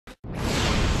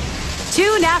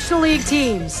Two National League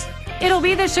teams. It'll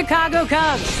be the Chicago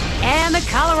Cubs and the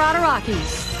Colorado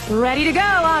Rockies. Ready to go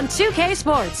on 2K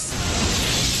Sports.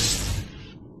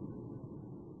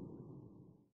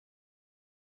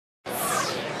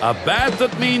 A bat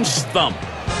that means thump.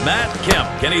 Matt Kemp.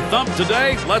 Can he thump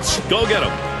today? Let's go get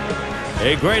him.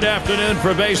 A great afternoon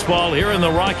for baseball here in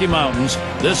the Rocky Mountains.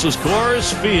 This is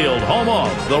Coors Field, home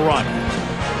of the Rockies.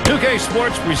 2K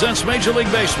Sports presents Major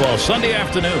League Baseball Sunday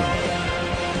afternoon.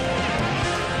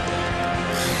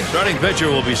 Starting pitcher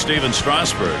will be Stephen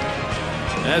Strasburgh.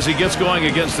 As he gets going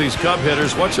against these Cub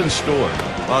hitters, what's in store?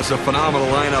 Well, it's a phenomenal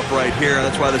lineup right here.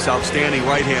 That's why this outstanding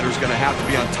right-hander is going to have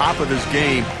to be on top of his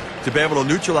game to be able to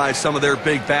neutralize some of their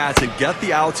big bats and get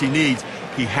the outs he needs.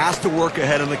 He has to work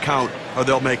ahead in the count or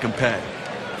they'll make him pay.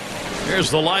 Here's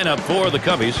the lineup for the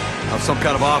Cubbies. Now some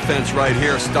kind of offense right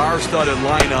here. Star-studded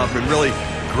lineup and really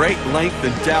great length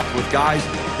and depth with guys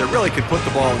that really can put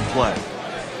the ball in play.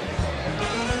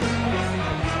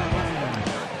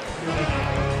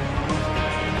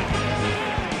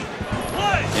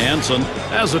 Hansen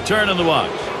has a turn in the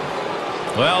box.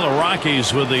 Well, the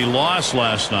Rockies with the loss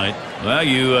last night, well,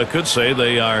 you could say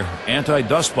they are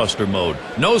anti-dustbuster mode.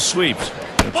 No sweeps.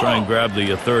 They'll try and grab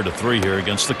the third of three here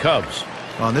against the Cubs.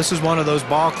 Well, and this is one of those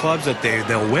ball clubs that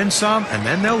they'll win some and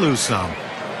then they'll lose some.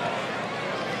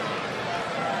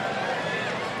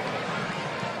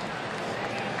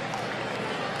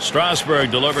 Strasburgh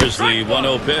delivers the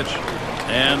 1-0 pitch,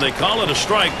 and they call it a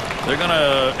strike. They're going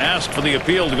to ask for the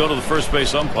appeal to go to the first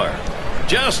base umpire.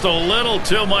 Just a little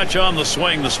too much on the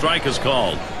swing. The strike is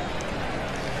called.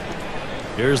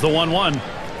 Here's the 1-1.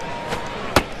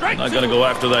 Not going to go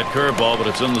after that curveball, but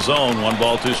it's in the zone. 1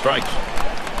 ball, 2 strikes.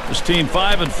 This team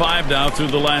 5-5 now through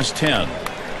the last 10.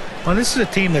 Well, this is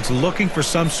a team that's looking for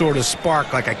some sort of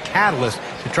spark, like a catalyst,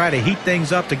 to try to heat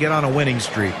things up to get on a winning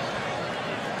streak.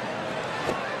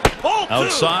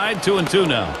 Outside, 2-2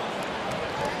 now.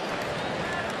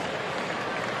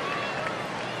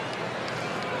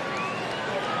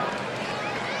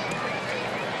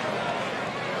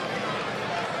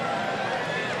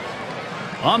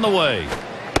 On the way.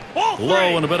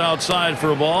 Low and a bit outside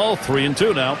for a ball.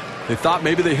 3-2 now. They thought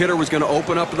maybe the hitter was going to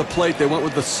open up at the plate. They went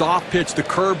with the soft pitch, the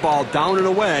curveball down and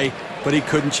away, but he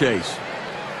couldn't chase.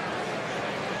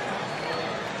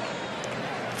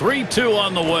 3-2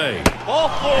 on the way.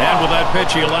 And with that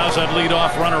pitch, he allows that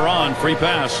leadoff runner on. Free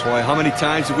pass. Boy, how many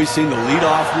times have we seen the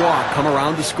leadoff walk come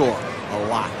around to score? A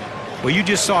lot. Well, you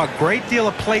just saw a great deal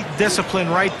of plate discipline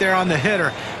right there on the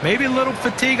hitter. Maybe a little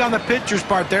fatigue on the pitcher's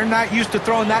part. They're not used to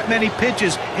throwing that many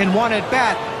pitches in one at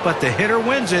bat, but the hitter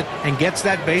wins it and gets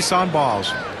that base on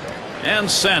balls. And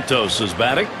Santos is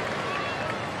batting.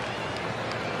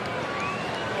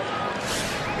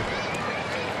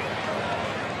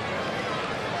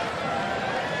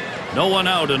 No one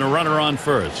out and a runner on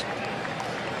first.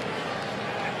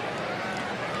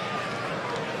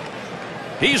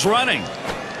 He's running.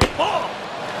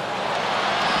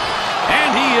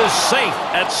 And he is safe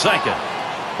at second.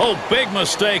 Oh, big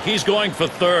mistake. He's going for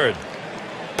third.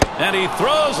 And he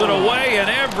throws it away and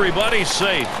everybody's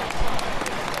safe.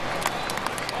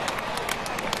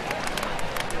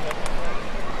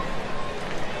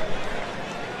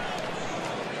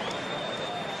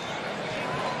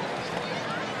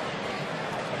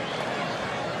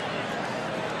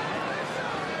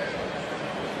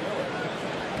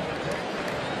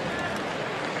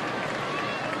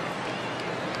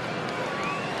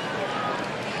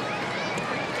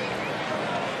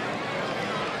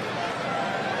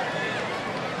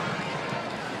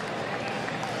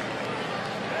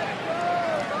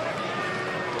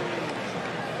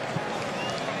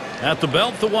 At the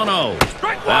belt, the 1-0.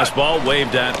 Fastball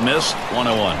waved at, missed.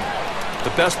 1-1. The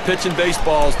best pitch in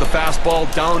baseball is the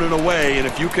fastball down and away, and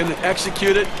if you can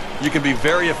execute it, you can be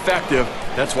very effective.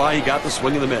 That's why he got the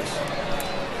swing and the miss.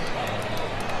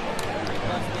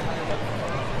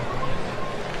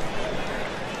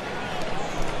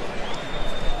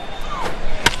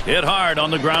 Hit hard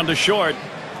on the ground to short.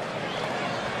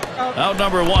 Out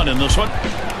number 1 in this one.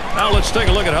 Now let's take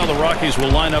a look at how the Rockies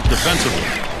will line up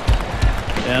defensively.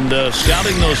 And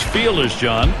scouting those fielders,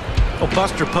 John. Well,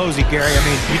 Buster Posey, Gary, I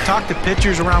mean, you talk to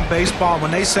pitchers around baseball,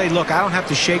 when they say, look, I don't have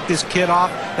to shake this kid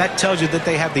off, that tells you that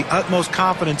they have the utmost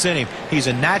confidence in him. He's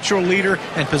a natural leader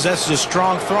and possesses a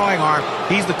strong throwing arm.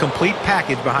 He's the complete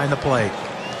package behind the plate.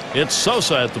 It's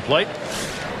Sosa at the plate.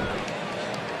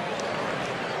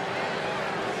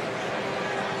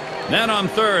 Man on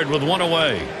third with 1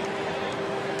 away.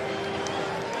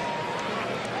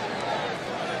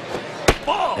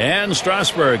 And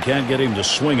Strasburgh can't get him to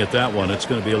swing at that one. It's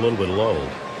going to be a little bit low.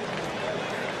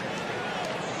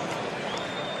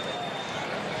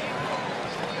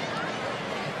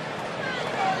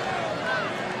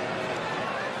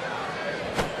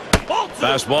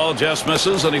 Fastball just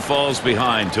misses, and he falls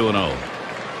behind 2-0.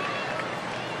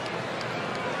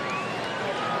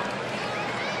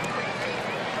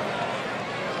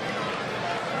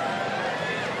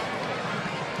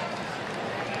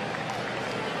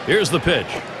 Here's the pitch.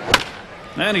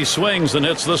 And he swings and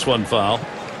hits this one foul.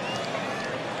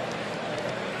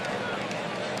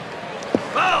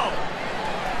 Foul!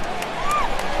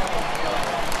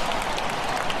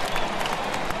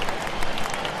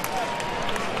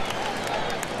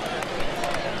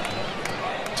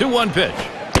 2-1 pitch.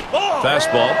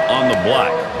 Fastball on the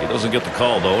block. He doesn't get the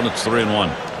call, though, and it's 3-1.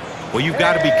 Well, you've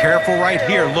got to be careful right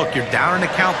here. Look, you're down in the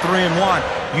count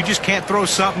 3-1. You just can't throw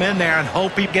something in there and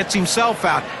hope he gets himself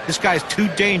out. This guy's too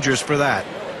dangerous for that.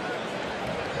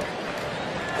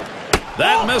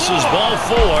 That misses, ball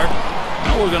 4.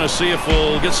 Now we're going to see if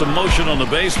we'll get some motion on the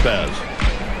base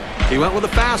paths. He went with a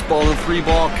fastball in the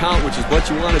 3-ball count, which is what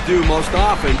you want to do most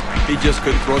often. He just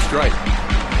couldn't throw a strike.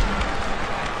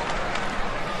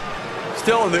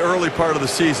 Still in the early part of the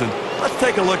season, let's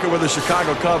take a look at where the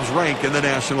Chicago Cubs rank in the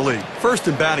National League. First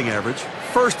in batting average,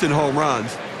 first in home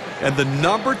runs, and the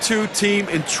 #2 team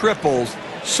in triples,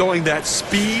 showing that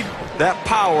speed, that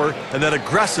power, and that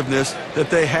aggressiveness that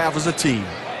they have as a team.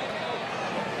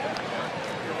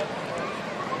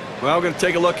 Well, we're going to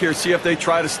take a look here, see if they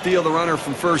try to steal the runner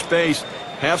from first base.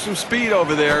 Have some speed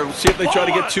over there. We'll see if they try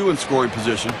to get 2 in scoring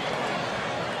position.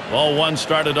 Ball 1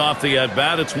 started off the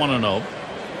at-bat. It's 1-0.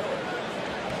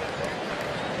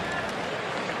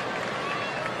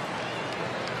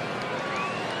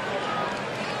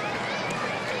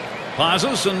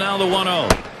 Pauses, and now the 1-0.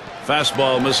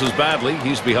 Fastball misses badly.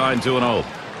 He's behind 2-0.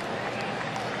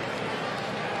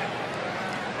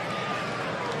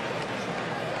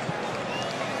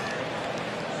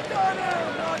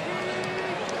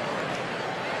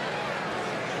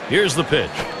 Here's the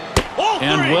pitch.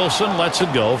 And Wilson lets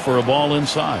it go for a ball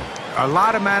inside. A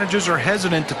lot of managers are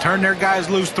hesitant to turn their guys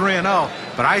loose 3-0,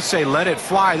 but I say let it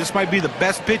fly. This might be the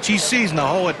best pitch he sees in the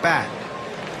whole at-bat.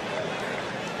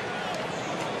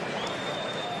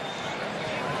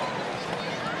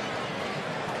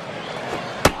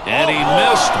 And he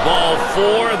missed, ball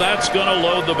 4. That's going to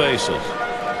load the bases.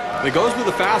 He goes with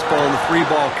the fastball in the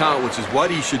 3-ball count, which is what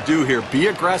he should do here. Be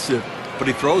aggressive, but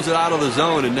he throws it out of the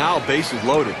zone, and now bases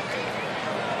loaded.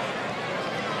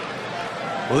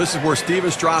 Well, this is where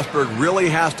Stephen Strasburgh really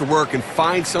has to work and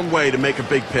find some way to make a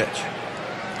big pitch.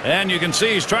 And you can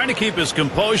see he's trying to keep his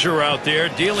composure out there,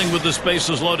 dealing with this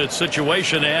bases loaded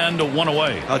situation, and 1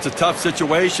 away. That's a tough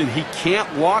situation. He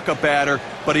can't walk a batter,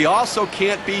 but he also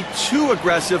can't be too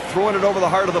aggressive, throwing it over the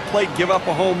heart of the plate, give up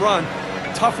a home run.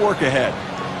 Tough work ahead.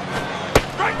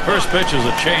 First pitch is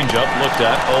a changeup, looked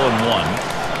at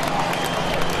 0-1.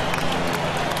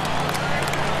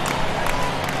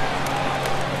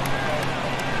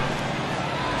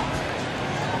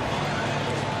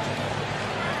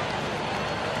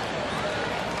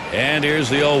 And here's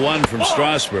the 0-1 from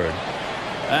Strasburgh.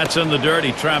 That's in the dirt.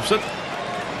 He traps it.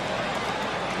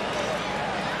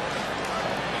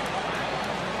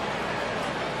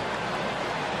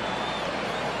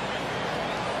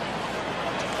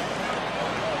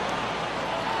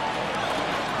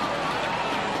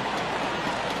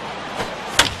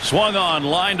 Swung on,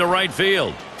 line to right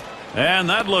field. And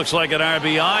that looks like an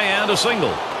RBI and a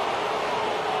single.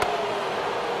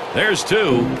 There's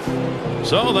 2.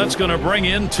 So that's going to bring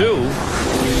in 2.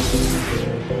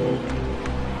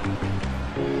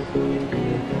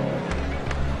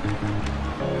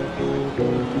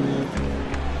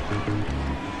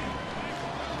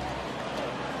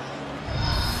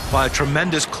 By a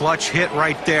tremendous clutch hit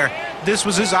right there. This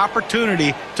was his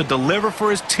opportunity to deliver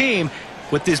for his team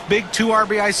with this big 2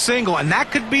 RBI single, and that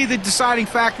could be the deciding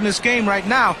factor in this game right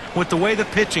now with the way the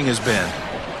pitching has been.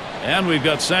 And we've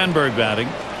got Sandberg batting.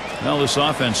 Now this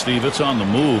offense, Steve, it's on the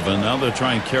move, and now they're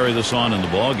trying to carry this on in the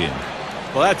ballgame.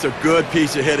 Well, that's a good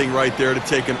piece of hitting right there to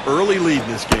take an early lead in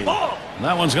this game.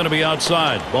 That one's going to be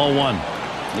outside. Ball 1.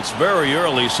 It's very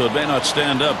early, so it may not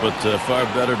stand up, but far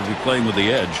better to be playing with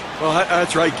the edge. Well,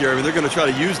 that's right, Gary. They're going to try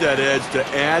to use that edge to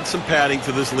add some padding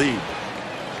to this lead.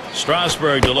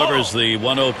 Strasburg delivers the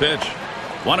 1-0 pitch.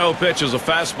 1-0 pitch is a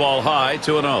fastball high,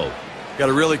 2-0. Got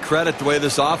to really credit the way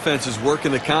this offense is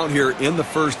working the count here in the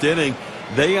first inning.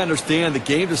 They understand the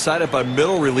game decided by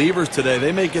middle relievers today.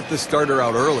 They may get this starter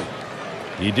out early.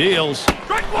 He deals.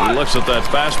 He looks at that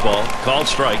fastball. Called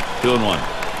strike. 2-1.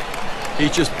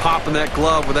 He's just popping that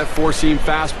glove with that 4-seam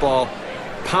fastball,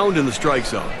 pounding the strike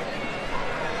zone.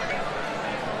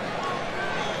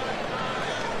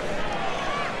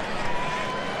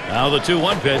 Now the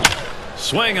 2-1 pitch.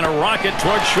 Swing and a rocket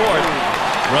toward short.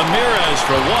 Ramirez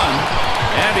for 1.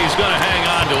 And he's going to hang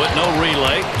on to it. No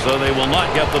relay, so they will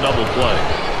not get the double play.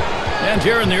 And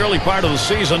here in the early part of the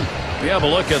season, we have a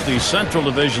look at the Central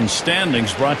Division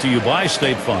standings brought to you by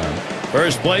State Farm.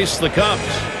 First place, the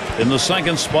Cubs. In the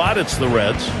second spot, it's the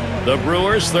Reds. The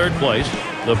Brewers, third place.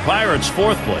 The Pirates,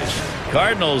 fourth place.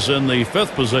 Cardinals in the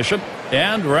fifth position.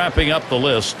 And wrapping up the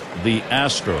list, the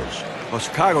Astros. Well,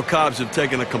 Chicago Cubs have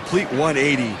taken a complete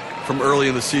 180 from early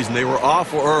in the season. They were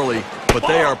awful early, but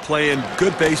they are playing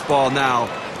good baseball now,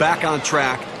 back on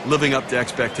track, living up to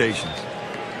expectations.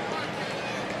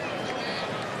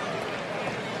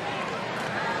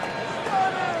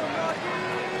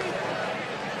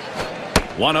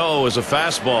 "1-0" is a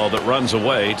fastball that runs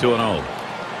away. 2-0.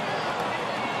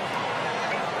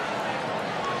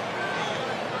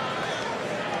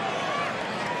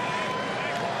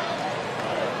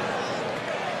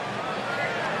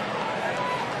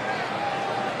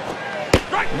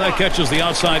 That catches the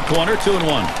outside corner.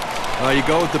 2-1. You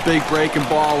go with the big breaking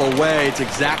ball away. It's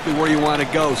exactly where you want to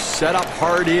go. Set up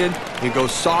hard in and go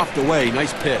soft away.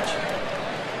 Nice pitch.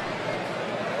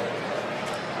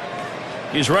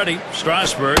 He's ready.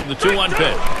 Strasburgh, the 2-1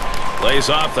 pitch. Lays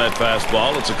off that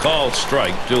fastball. It's a called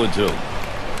strike. 2-2.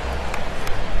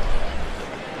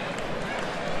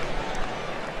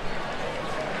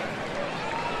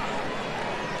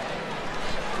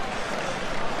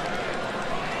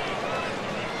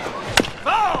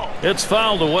 It's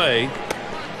fouled away.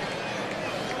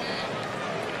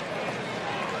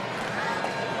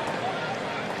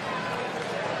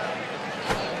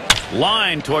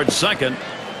 Line towards second.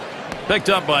 Picked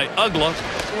up by Ugla.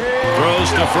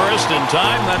 Throws to first in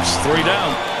time. That's 3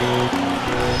 down.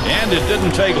 And it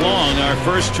didn't take long. Our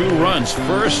first 2 runs.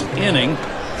 First inning,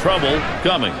 trouble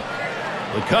coming.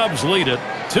 The Cubs lead it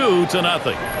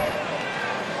 2-0.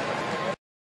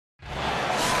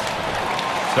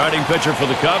 Starting pitcher for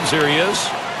the Cubs, here he is.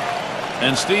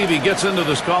 And Steve, he gets into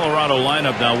this Colorado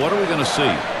lineup now. What are we going to see?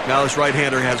 Now this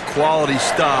right-hander has quality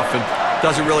stuff, and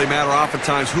doesn't really matter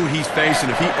oftentimes who he's facing.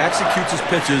 If he executes his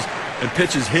pitches and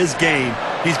pitches his game,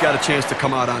 he's got a chance to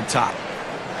come out on top.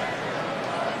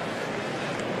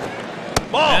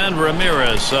 And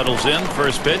Ramirez settles in.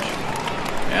 First pitch.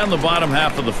 And the bottom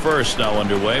half of the first now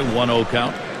underway. 1-0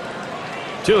 count.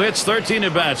 2 hits, 13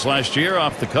 at-bats last year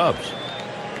off the Cubs.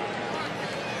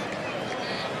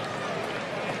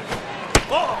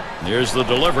 Here's the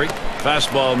delivery.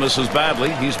 Fastball misses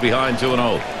badly. He's behind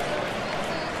 2-0.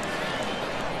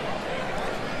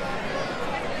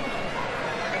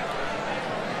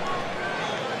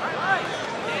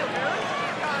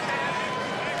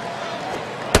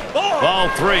 Ball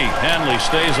 3. Hanley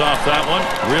stays off that one.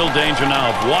 Real danger now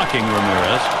of walking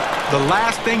Ramirez. The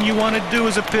last thing you want to do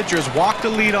as a pitcher is walk the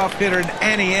leadoff hitter in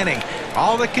any inning.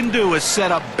 All they can do is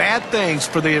set up bad things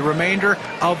for the remainder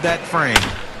of that frame.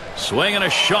 Swinging a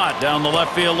shot down the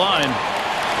left field line.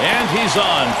 And he's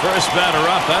on. First batter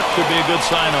up. That could be a good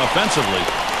sign offensively.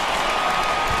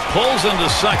 Pulls into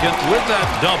second with that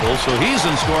double, so he's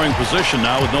in scoring position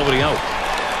now with nobody out.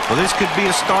 Well, this could be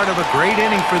a start of a great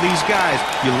inning for these guys.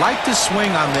 You like to swing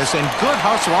on this, and good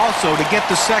hustle also to get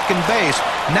to second base.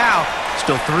 Now,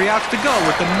 still 3 outs to go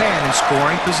with the man in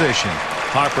scoring position.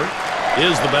 Harper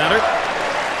is the batter.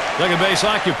 Second base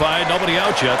occupied. Nobody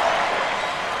out yet.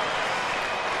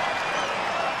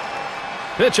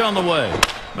 Pitch on the way.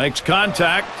 Makes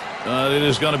contact. It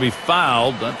is going to be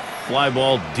fouled. That fly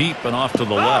ball deep and off to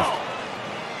the left.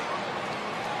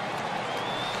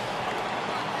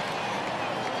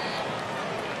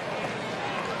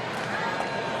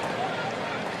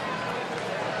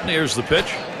 And here's the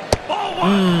pitch.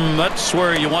 That's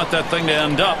where you want that thing to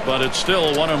end up, but it's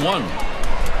still 1-1.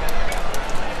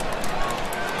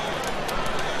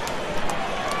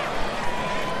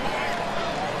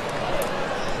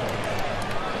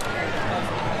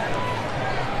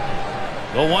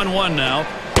 The 1-1 now.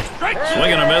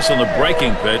 Swing and a miss on the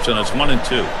breaking pitch, and it's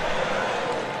 1-2.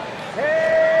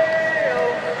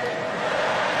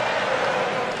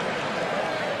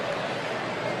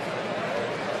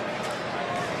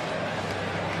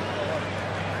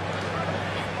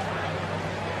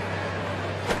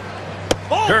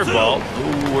 Curveball.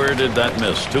 Ooh, where did that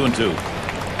miss? 2-2.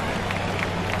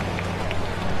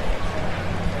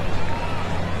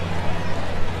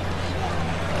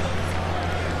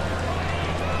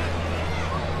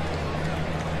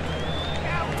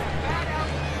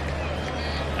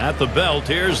 At the belt,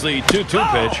 here's the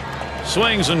 2-2 pitch.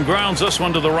 Swings and grounds this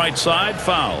one to the right side.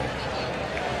 Foul.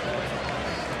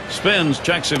 Spins,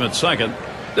 checks him at second.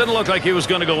 Didn't look like he was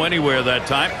going to go anywhere that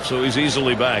time, so he's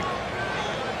easily back.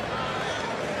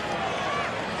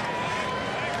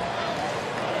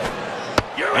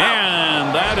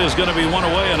 And that that is going to be one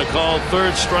away and a called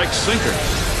third strike sinker.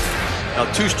 Now,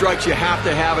 2 strikes, you have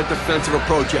to have a defensive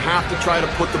approach. You have to try to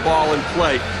put the ball in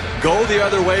play. Go the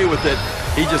other way with it.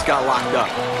 He just got locked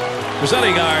up.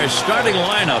 Presenting our starting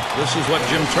lineup, this is what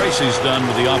Jim Tracy's done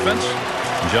with the offense.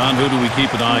 John, who do we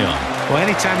keep an eye on? Well,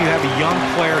 anytime you have a young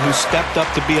player who stepped up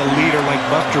to be a leader like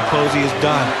Buster Posey has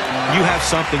done, you have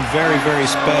something very, very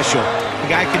special. The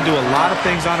guy can do a lot of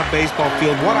things on a baseball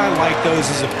field. What I like, though, is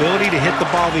his ability to hit the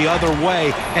ball the other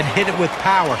way and hit it with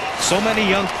power. So many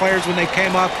young players, when they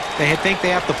came up, they think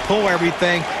they have to pull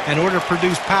everything in order to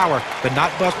produce power, but not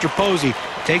Buster Posey.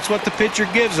 Takes what the pitcher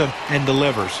gives him and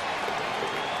delivers.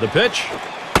 The pitch.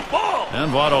 Ball.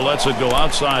 And Votto lets it go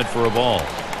outside for a ball.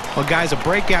 Well, guys, a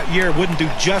breakout year wouldn't do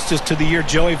justice to the year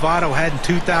Joey Votto had in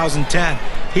 2010.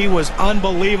 He was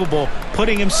unbelievable,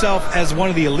 putting himself as one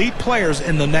of the elite players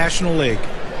in the National League.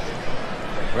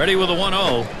 Ready with a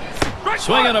 1-0.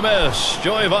 Swing and a miss.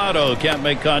 Joey Votto can't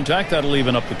make contact. That'll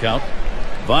even up the count.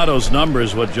 Votto's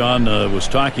numbers, what John was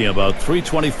talking about,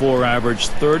 324 average,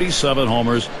 37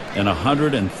 homers, and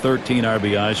 113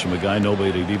 RBIs from a guy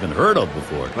nobody had even heard of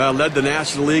before. Well, led the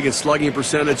National League in slugging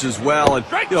percentage as well. And,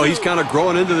 you know, he's kind of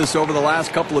growing into this over the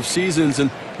last couple of seasons. And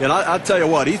I'll tell you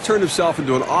what, he's turned himself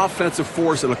into an offensive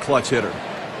force and a clutch hitter.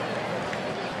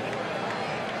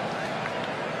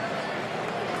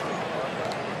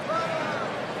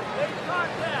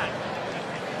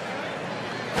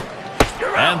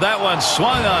 And that one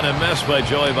swung on and missed by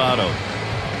Joey Votto.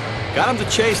 Got him to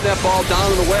chase that ball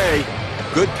down and away.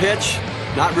 Good pitch,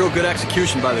 not real good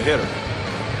execution by the hitter.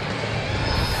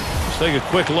 Let's take a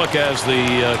quick look as the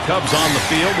Cubs on the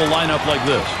field will line up like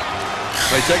this.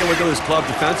 Right, take a look at this club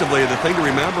defensively. The thing to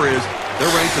remember is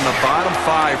they're ranked in the bottom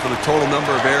 5 for the total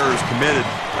number of errors committed.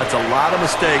 That's a lot of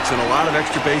mistakes and a lot of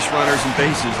extra base runners and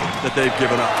bases that they've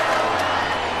given up.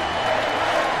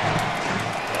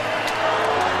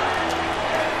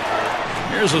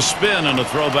 Here's a spin and a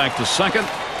throw back to second.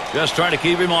 Just trying to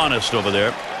keep him honest over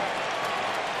there.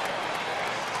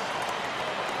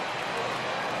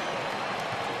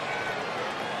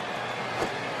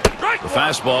 The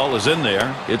fastball is in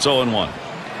there. It's 0-1.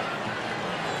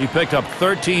 He picked up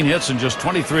 13 hits and just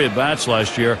 23 at-bats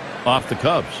last year off the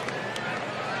Cubs.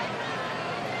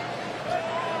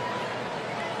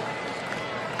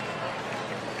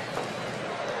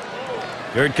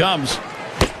 Here it comes.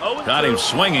 Got him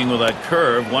swinging with that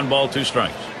curve. 1 ball, 2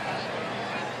 strikes.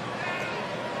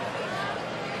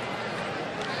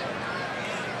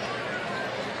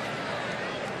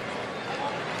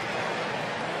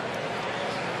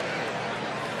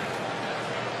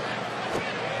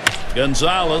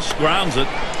 Gonzalez grounds it.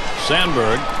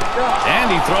 Sandberg.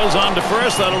 And he throws on to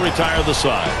first. That'll retire the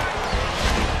side.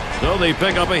 So they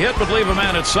pick up a hit but leave a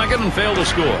man at second and fail to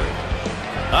score.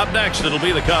 Up next, it'll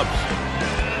be the Cubs.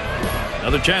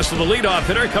 Another chance for the leadoff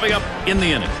hitter coming up in the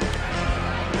inning.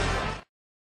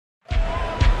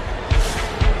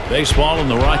 Baseball in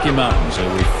the Rocky Mountains. A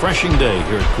refreshing day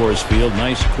here at Coors Field.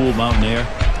 Nice, cool mountain air.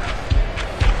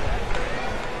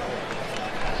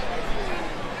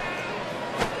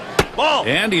 Ball.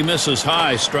 And he misses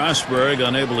high. Strasburgh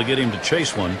unable to get him to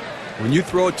chase one. When you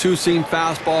throw a 2-seam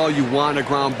fastball, you want a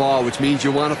ground ball, which means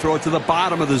you want to throw it to the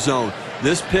bottom of the zone.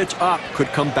 This pitch up could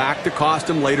come back to cost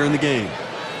him later in the game.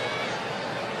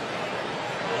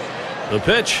 The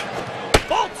pitch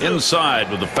inside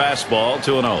with the fastball.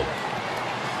 2-0.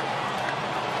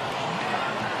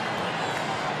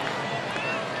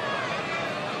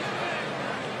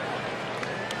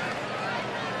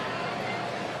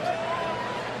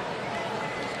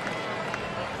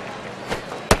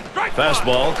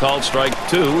 Fastball called strike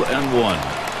 2 and 1.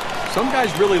 Some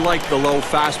guys really like the low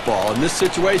fastball. In this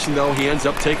situation, though, he ends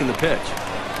up taking the pitch.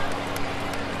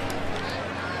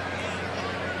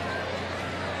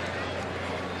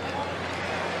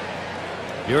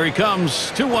 Here he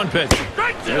comes. 2-1 pitch.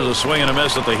 There's a swing and a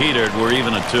miss at the heater. We're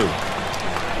even at 2.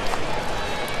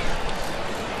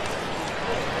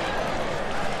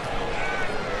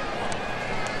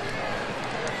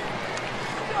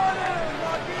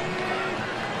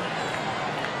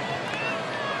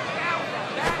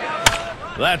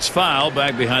 That's foul.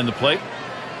 Back behind the plate.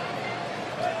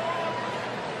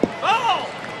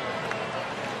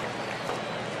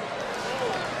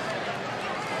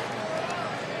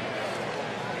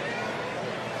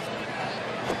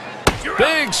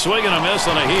 Big swing and a miss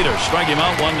on a heater. Strike him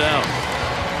out. 1 down.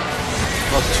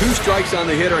 Well, 2 strikes on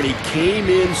the hitter, and he came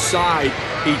inside.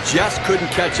 He just couldn't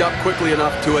catch up quickly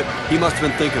enough to it. He must have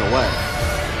been thinking away.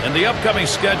 And the upcoming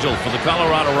schedule for the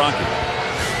Colorado Rockies.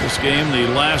 This game, the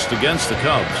last against the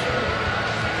Cubs.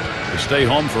 They stay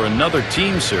home for another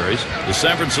team series, the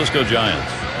San Francisco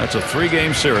Giants. That's a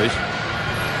 3-game series.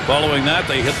 Following that,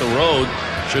 they hit the road.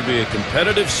 Should be a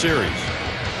competitive series.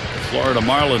 The Florida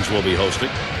Marlins will be hosting.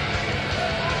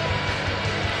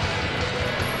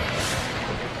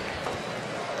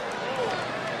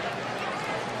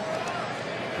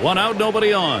 One out,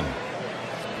 nobody on.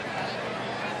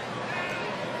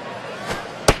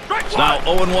 It's now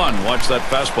 0-1. Watch that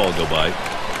fastball go by.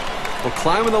 Well,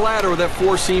 climbing the ladder with that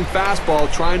four-seam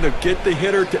fastball, trying to get the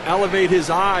hitter to elevate his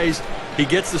eyes. He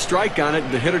gets the strike on it,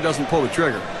 and the hitter doesn't pull the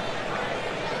trigger.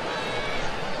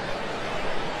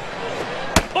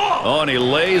 Oh, and he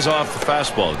lays off the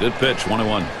fastball. Good pitch,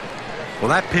 1-1. Well,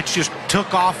 that pitch just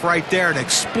took off right there and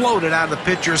exploded out of the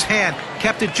pitcher's hand.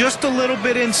 Kept it just a little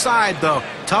bit inside, though.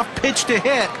 Tough pitch to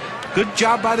hit. Good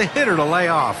job by the hitter to lay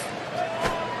off.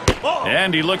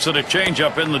 And he looks at a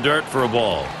changeup in the dirt for a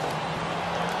ball.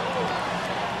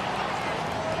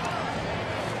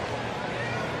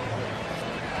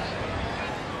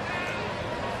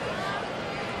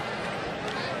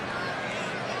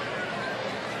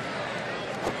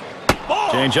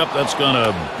 Changeup, that's going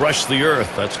to brush the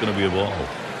earth. That's going to be a ball.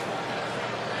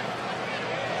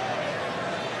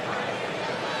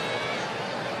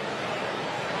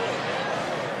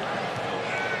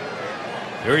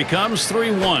 Here he comes,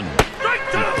 3-1.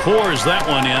 He pours that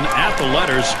one in at the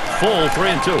letters, full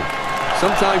 3-2.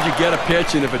 Sometimes you get a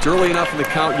pitch, and if it's early enough in the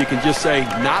count, you can just say,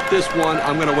 not this one,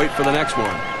 I'm going to wait for the next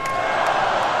one.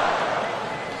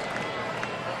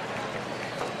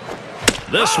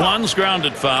 This one's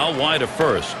grounded foul, wide of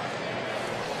first.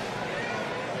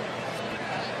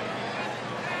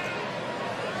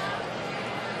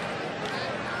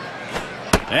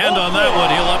 And on that one,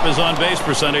 he'll up his on-base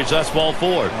percentage. That's ball 4.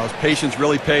 Well, his patience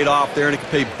really paid off there, and it can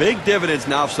pay big dividends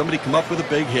now if somebody come up with a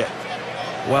big hit.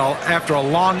 Well, after a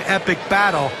long, epic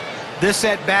battle, this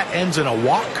at-bat ends in a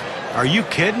walk? Are you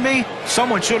kidding me?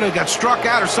 Someone should have got struck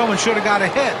out or someone should have got a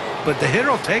hit, but the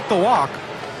hitter will take the walk.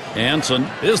 Anson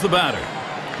is the batter.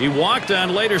 He walked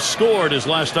and later scored his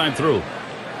last time through.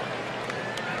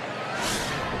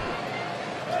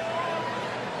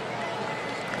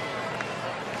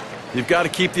 You've got to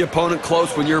keep the opponent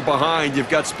close when you're behind. You've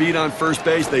got speed on first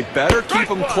base. They better keep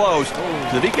him close.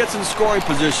 If he gets in scoring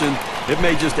position, it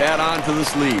may just add on to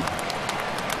this lead.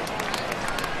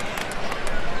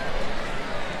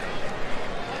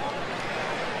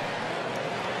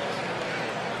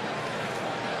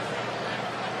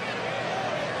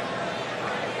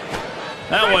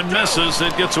 That one misses.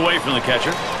 It gets away from the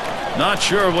catcher. Not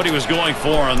sure what he was going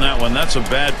for on that one. That's a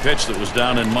bad pitch that was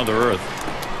down in Mother Earth.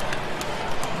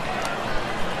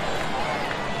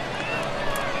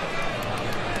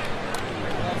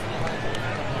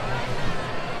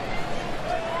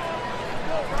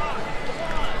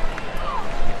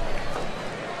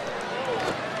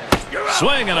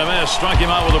 Swing and a miss. Struck him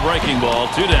out with a breaking ball.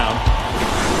 2 down.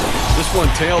 This one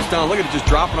tails down. Look at it just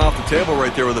dropping off the table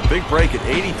right there with a big break at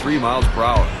 83 miles per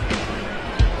hour.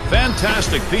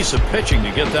 Fantastic piece of pitching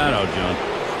to get that out, John.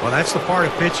 Well, that's the part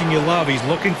of pitching you love. He's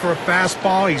looking for a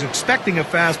fastball. He's expecting a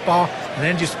fastball, and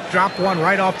then just drop one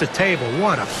right off the table.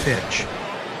 What a pitch.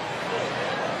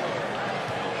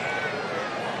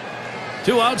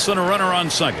 2 outs and a runner on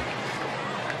second.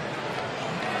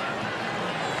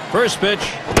 First pitch.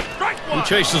 He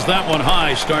chases that one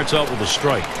high. Starts out with a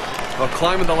strike. Well,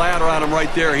 climbing the ladder on him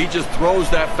right there. He just throws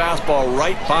that fastball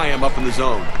right by him up in the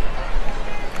zone.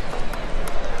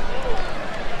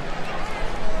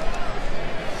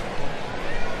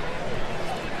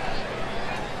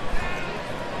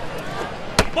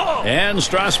 And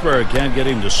Strasburgh can't get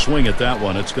him to swing at that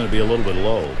one. It's going to be a little bit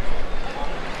low.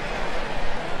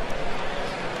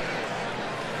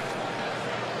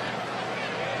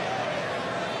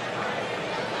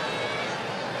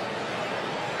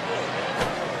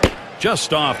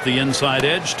 Just off the inside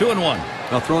edge, 2-1.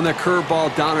 Now throwing that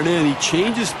curveball down and in, he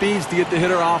changes speeds to get the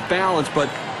hitter off balance, but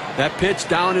that pitch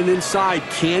down and inside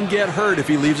can get hurt if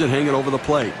he leaves it hanging over the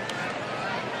plate.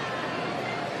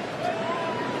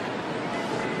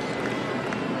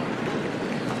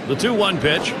 The 2-1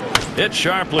 pitch hit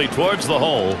sharply towards the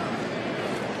hole.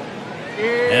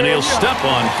 And he'll step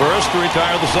on first to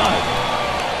retire the side.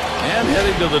 And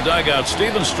heading to the dugout,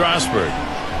 Stephen Strasburgh.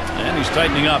 And he's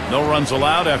tightening up. No runs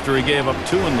allowed after he gave up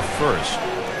 2 in the first.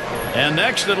 And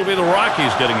next it'll be the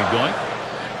Rockies getting it going.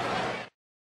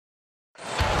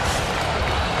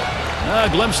 A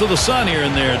glimpse of the sun here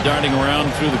and there darting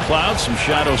around through the clouds. Some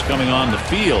shadows coming on the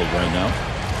field right now.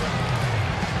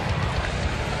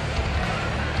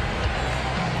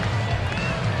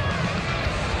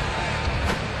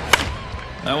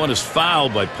 That one is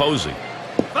fouled by Posey.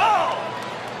 Foul!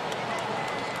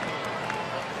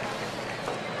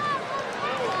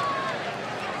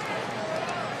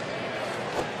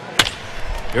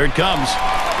 Here it comes.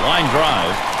 Line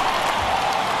drive.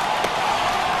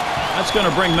 That's going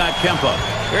to bring Matt Kemp up.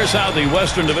 Here's how the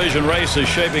Western Division race is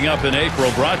shaping up in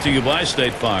April, brought to you by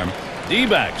State Farm.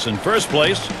 D-backs in first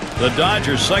place, the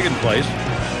Dodgers second place,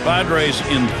 Padres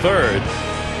in third.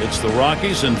 It's the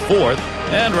Rockies in fourth,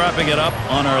 and wrapping it up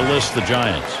on our list, the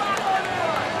Giants.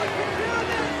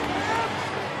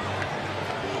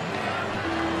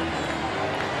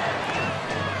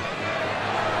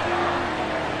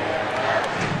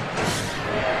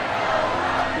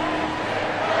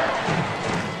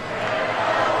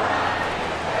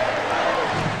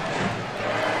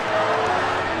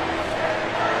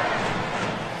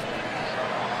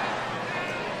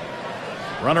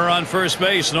 Runner on first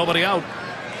base, nobody out.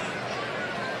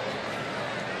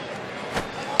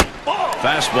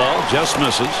 Fastball just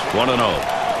misses.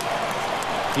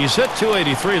 1-0. He's hit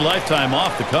 .283 lifetime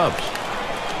off the Cubs.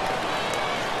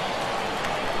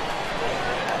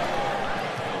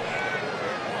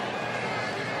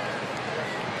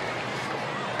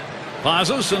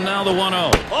 Pauses, and now the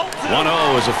 1-0.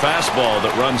 1-0 is a fastball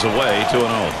that runs away.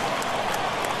 2-0.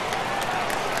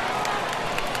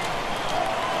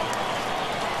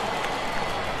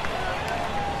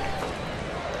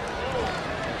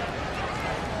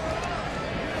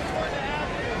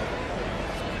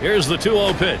 Here's the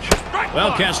 2-0 pitch.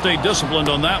 Well, can't stay disciplined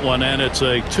on that one, and it's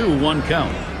a 2-1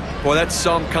 count. Boy, that's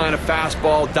some kind of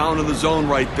fastball down in the zone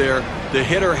right there. The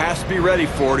hitter has to be ready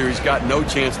for it, or he's got no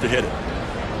chance to hit it.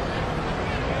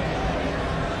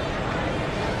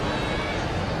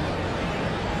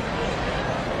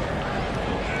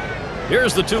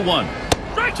 Here's the 2-1.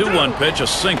 2-1 pitch, a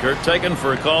sinker, taken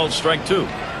for a called strike 2.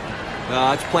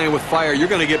 That's playing with fire. You're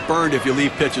going to get burned if you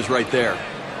leave pitches right there.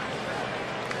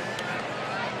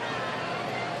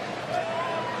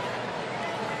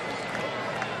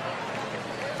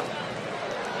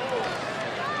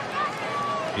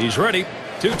 He's ready.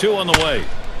 2-2 on the way.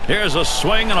 Here's a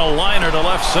swing and a liner to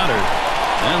left center.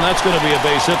 And that's going to be a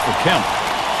base hit for Kemp.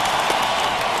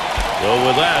 So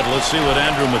with that, let's see what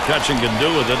Andrew McCutchen can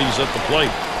do with it. He's at the plate.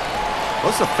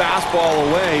 Well, it's a fastball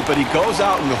away, but he goes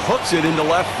out and hooks it into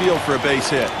left field for a base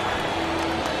hit.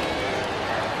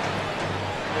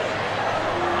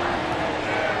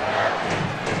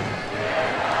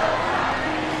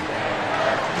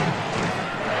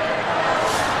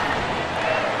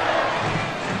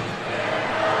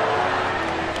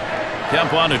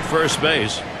 Kemp on at first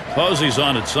base. Posey's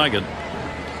on at second.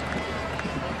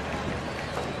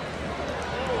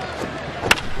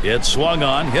 It's swung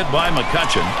on, hit by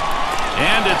McCutchen.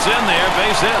 And it's in there,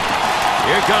 base hit.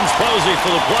 Here comes Posey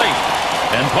for the plate.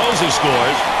 And Posey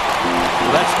scores.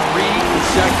 Well, that's 3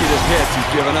 consecutive hits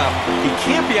he's given up. He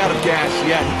can't be out of gas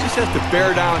yet. He just has to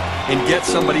bear down and get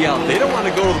somebody out. They don't want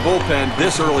to go to the bullpen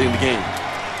this early in the game.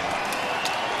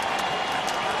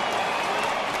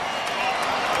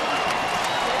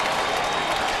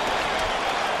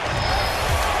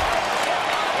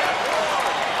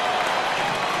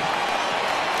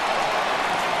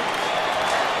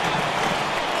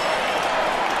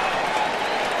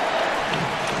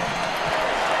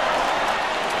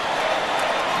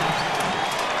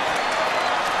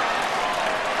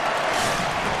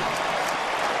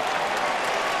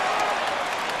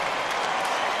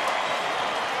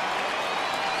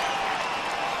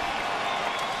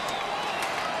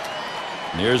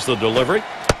 Here's the delivery.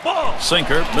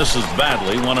 Sinker misses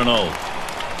badly. 1-0.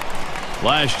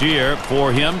 Last year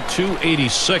for him,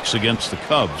 .286 against the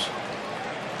Cubs.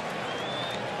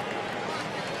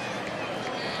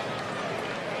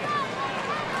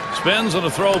 Spins on a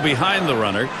throw behind the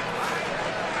runner.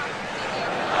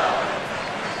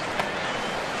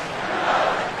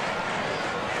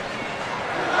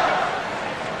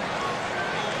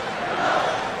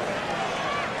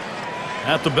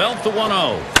 At the belt, the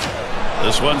 1-0.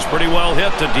 This one's pretty well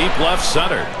hit to deep left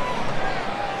center.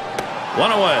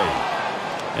 One away.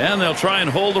 And they'll try and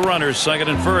hold the runners second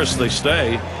and first. They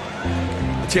stay.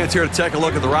 A chance here to take a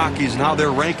look at the Rockies and how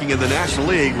they're ranking in the National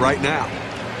League right now.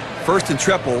 First in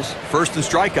triples, first in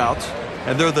strikeouts,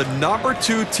 and they're the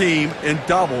 #2 team in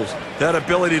doubles. That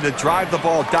ability to drive the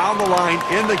ball down the line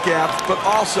in the gaps, but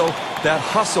also that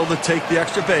hustle to take the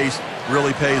extra base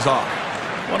really pays off.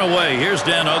 One away. Here's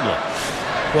Dan Uggla.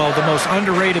 Well, the most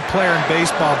underrated player in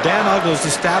baseball, Dan Uggla, has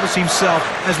established himself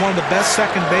as one of the best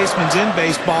second basemen in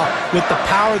baseball with the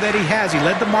power that he has. He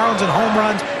led the Marlins in home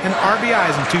runs and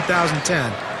RBIs in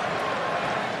 2010.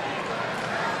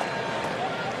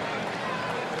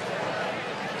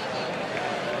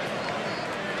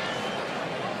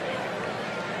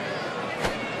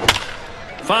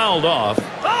 Fouled off.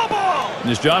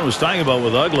 As John was talking about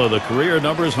with Uggla, the career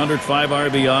numbers, 105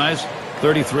 RBIs,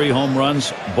 33 home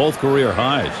runs, both career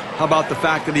highs. How about the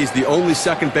fact that he's the only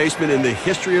second baseman in the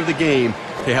history of the game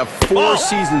to have 4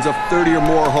 seasons of 30 or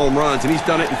more home runs, and he's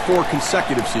done it in 4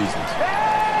 consecutive seasons.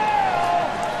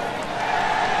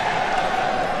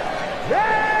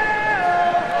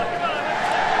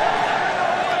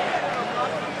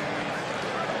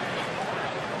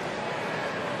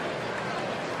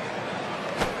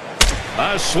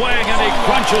 A swing, and he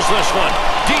crunches this one.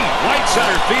 Deep right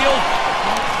center field.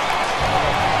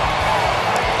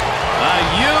 A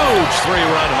huge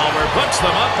 3-run homer puts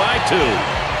them up by 2.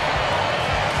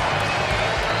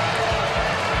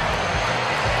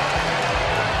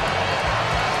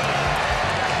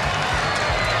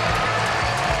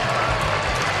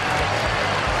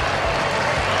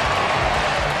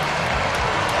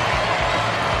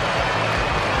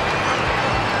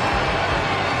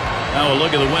 Now a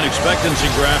look at the win expectancy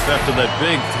graph after that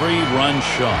big 3-run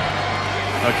shot.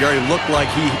 Gary, looked like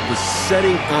he was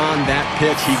setting on that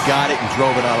pitch. He got it and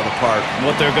drove it out of the park.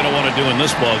 What they're going to want to do in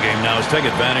this ball game now is take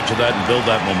advantage of that and build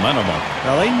that momentum up.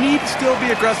 Now they need to still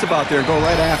be aggressive out there and go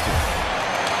right after it.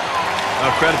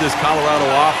 Credit this Colorado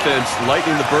offense,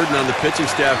 lightening the burden on the pitching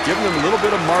staff, giving them a little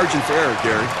bit of margin for error,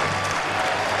 Gary.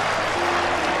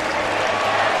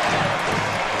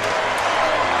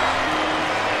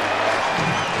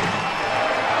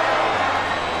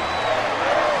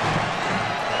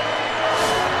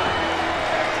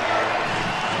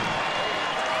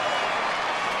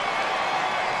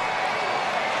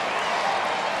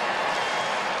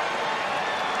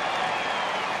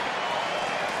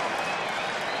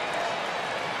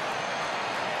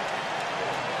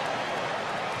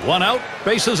 One out,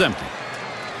 bases empty.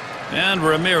 And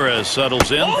Ramirez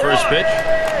settles in. First pitch.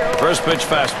 First pitch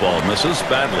fastball. Misses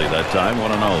badly that time.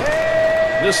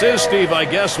 1-0. This is, Steve, I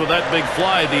guess, with that big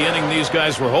fly, the inning these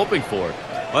guys were hoping for.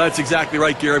 Well, that's exactly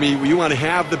right, Gary. I mean, you want to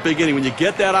have the big inning. When you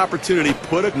get that opportunity,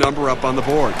 put a number up on the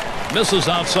board. Misses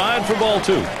outside for ball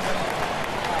 2.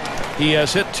 He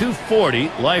has hit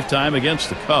 .240 lifetime against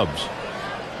the Cubs.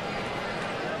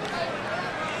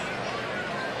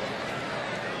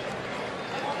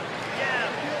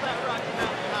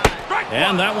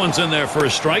 And that one's in there for a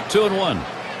strike. 2-1.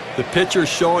 The pitcher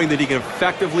showing that he can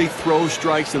effectively throw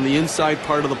strikes in the inside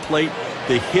part of the plate.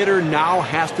 The hitter now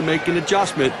has to make an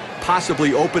adjustment,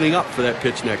 possibly opening up for that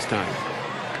pitch next time.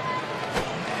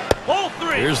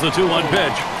 Here's the 2-1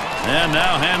 pitch. And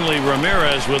now Hanley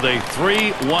Ramirez with a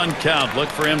 3-1 count. Look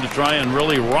for him to try and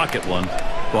really rocket one.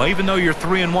 Well, even though you're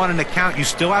 3-1 in the count, you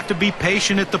still have to be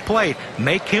patient at the plate.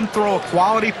 Make him throw a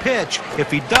quality pitch. If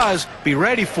he does, be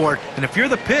ready for it. And if you're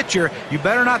the pitcher, you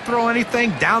better not throw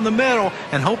anything down the middle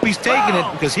and hope he's taking it,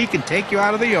 because he can take you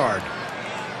out of the yard.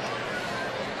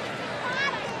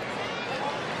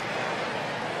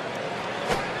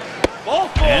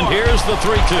 And here's the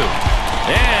 3-2.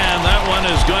 And that one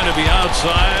is going to be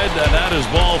outside, and that is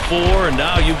ball 4, and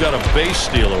now you've got a base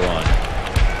stealer on.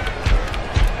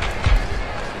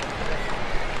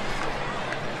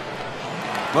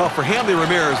 Well, for Hanley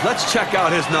Ramirez, let's check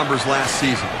out his numbers last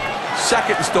season.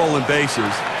 2nd in stolen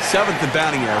bases, 7th in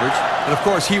batting average, and of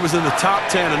course he was in the top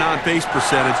 10 in on-base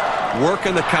percentage,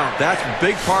 working the count. That's a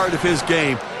big part of his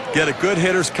game. Get a good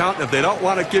hitter's count. If they don't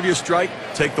want to give you a strike,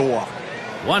 take the walk.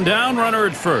 1 down, runner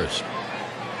at first.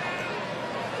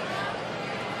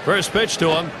 First pitch to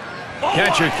him.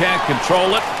 Catcher can't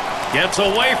control it. Gets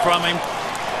away from him.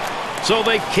 So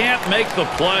they can't make the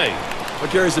play.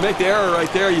 But, Gary, to make the error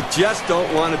right there, you just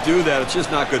don't want to do that. It's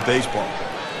just not good baseball.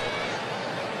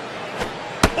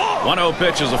 1-0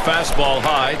 pitch is a fastball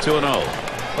high, 2-0.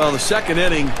 Well, the 2nd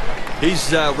inning,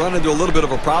 he's run into a little bit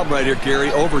of a problem right here,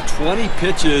 Gary. Over 20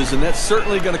 pitches, and that's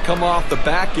certainly going to come off the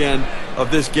back end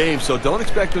of this game, so don't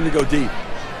expect him to go deep.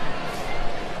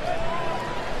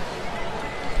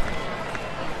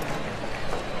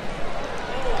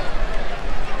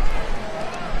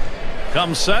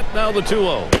 Comes set, now the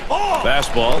 2-0.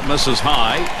 Fastball misses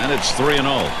high, and it's 3-0.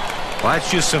 Well,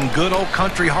 that's just some good old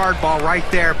country hardball right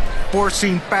there.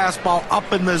 Forcing fastball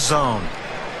up in the zone.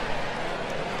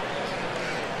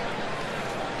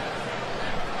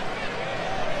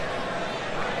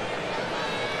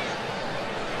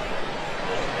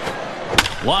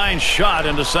 Line shot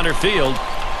into center field.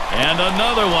 And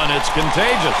another one. It's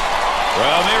contagious.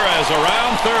 Ramirez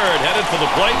around third, headed for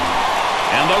the plate.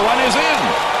 And the run is in.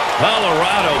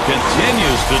 Colorado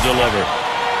continues to deliver.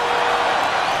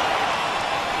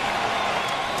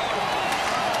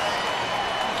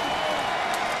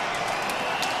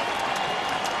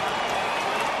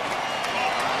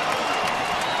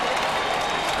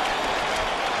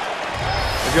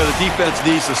 The defense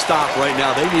needs to stop right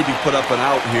now. They need to put up an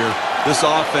out here. This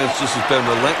offense just has been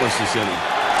relentless this inning.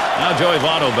 Now Joey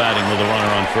Votto batting with a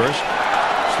runner on first.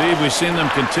 Steve, we've seen them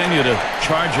continue to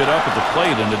charge it up at the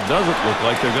plate, and it doesn't look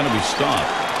like they're going to be stopped.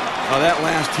 That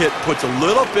last hit puts a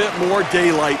little bit more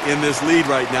daylight in this lead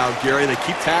right now, Gary. They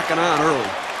keep tacking on early.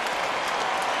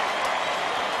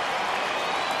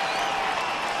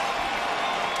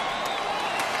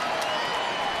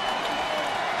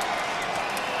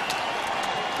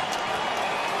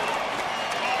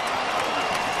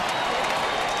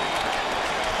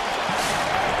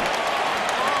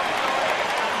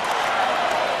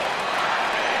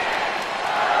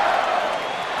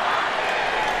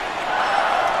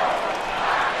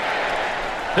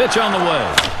 Pitch on the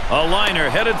way. A liner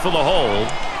headed for the hole.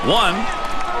 One.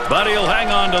 But he'll hang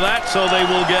on to that, so they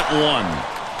will get one.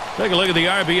 Take a look at the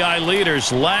RBI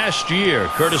leaders last year,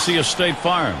 courtesy of State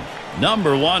Farm.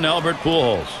 Number 1, Albert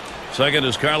Pujols. Second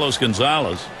is Carlos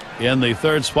Gonzalez. In the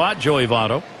third spot, Joey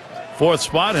Votto. Fourth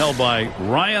spot held by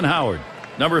Ryan Howard.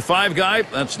 Number 5 guy,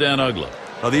 that's Dan Uggla.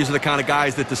 Well, these are the kind of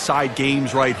guys that decide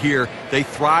games right here. They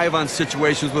thrive on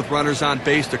situations with runners on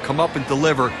base to come up and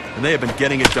deliver, and they have been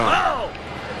getting it done. Oh!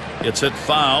 It's hit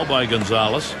foul by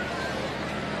Gonzalez.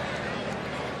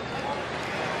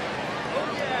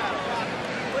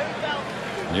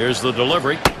 Here's the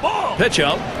delivery. Pitch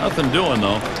out. Nothing doing,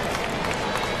 though.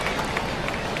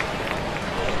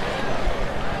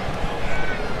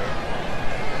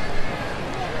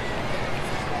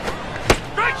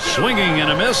 Swinging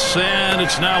and a miss, and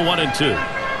it's now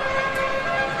 1-2.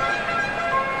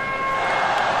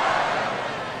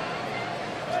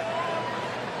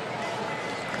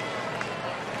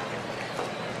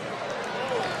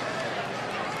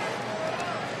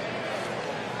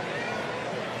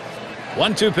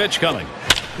 One-two pitch coming.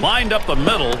 Lined up the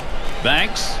middle.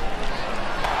 Banks.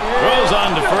 Throws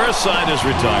on to first. Side is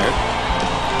retired.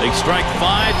 They strike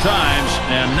 5 times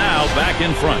and now back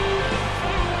in front.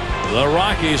 The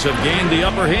Rockies have gained the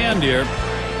upper hand here.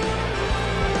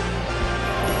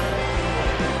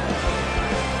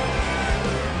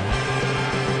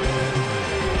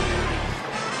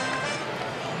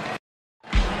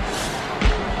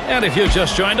 And if you've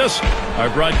just joined us, our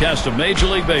broadcast of Major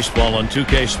League Baseball on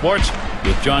 2K Sports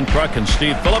with John Kruk and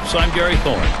Steve Phillips. I'm Gary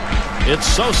Thorne. It's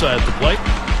Sosa at the plate.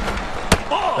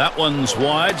 That one's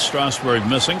wide. Strasburgh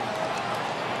missing.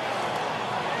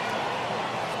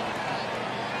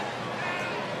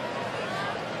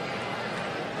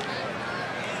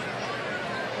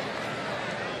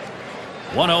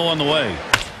 One 0 on the way.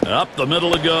 Up the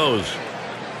middle it goes.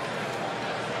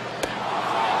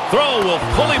 Throw will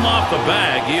pull him off the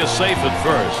bag. He is safe at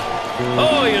first.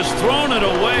 Oh, he has thrown it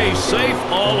away. Safe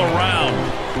all around.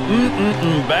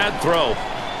 Bad throw.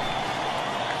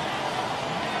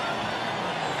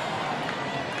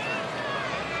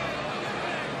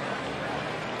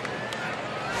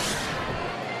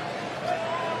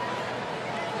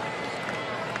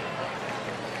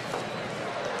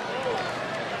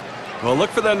 Well,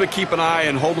 look for them to keep an eye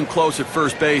and hold him close at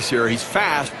first base here. He's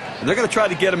fast, and they're going to try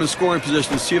to get him in scoring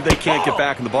position to see if they can't get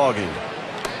back in the ballgame.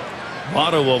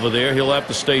 Votto over there. He'll have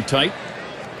to stay tight.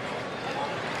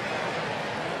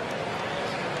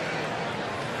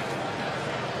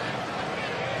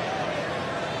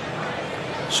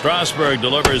 Strasburgh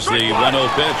delivers the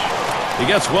 1-0 pitch. He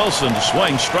gets Wilson to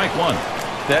swing. Strike one.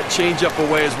 That changeup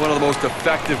away is one of the most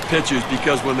effective pitches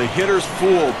because when the hitter's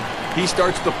fooled, he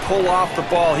starts to pull off the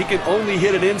ball. He can only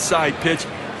hit an inside pitch.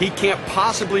 He can't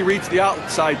possibly reach the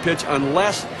outside pitch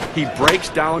unless he breaks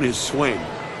down his swing.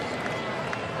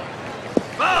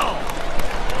 Foul!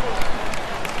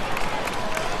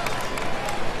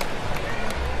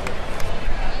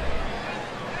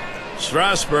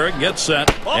 Strasburgh gets set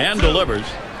and delivers.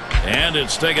 And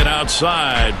it's taken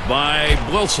outside by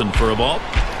Wilson for a ball.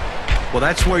 Well,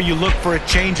 that's where you look for a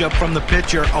changeup from the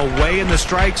pitcher away in the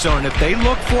strike zone. If they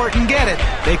look for it and get it,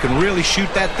 they can really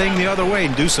shoot that thing the other way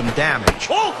and do some damage.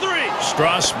 Ball 3.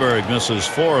 Strasburgh misses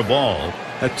for a ball.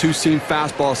 That two-seam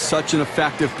fastball is such an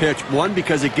effective pitch. One,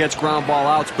 because it gets ground ball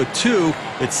outs, but two,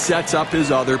 it sets up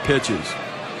his other pitches.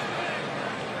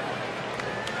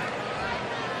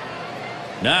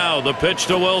 Now the pitch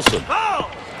to Wilson. Foul!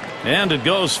 And it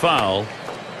goes foul.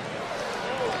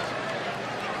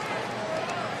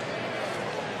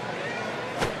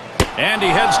 And he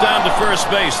heads down to first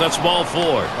base. That's ball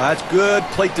 4. That's good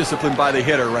plate discipline by the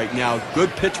hitter right now. Good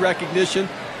pitch recognition,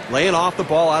 laying off the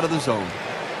ball out of the zone.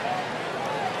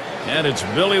 And it's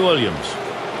Billy Williams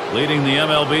leading the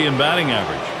MLB in batting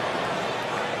average.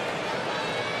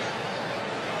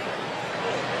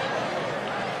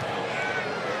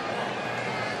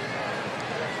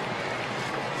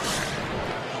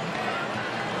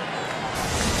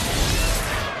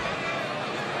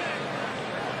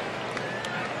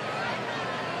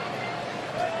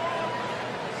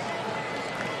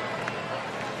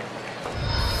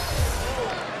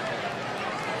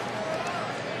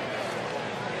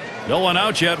 No one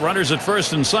out yet. Runners at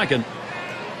first and second.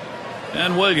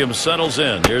 And Williams settles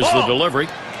in. Here's the delivery.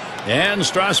 And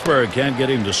Strasburgh can't get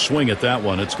him to swing at that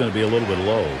one. It's going to be a little bit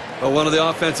low. Well, one of the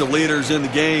offensive leaders in the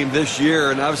game this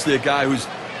year, and obviously a guy who's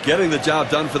getting the job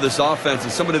done for this offense,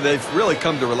 and somebody they've really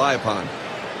come to rely upon.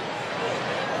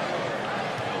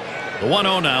 The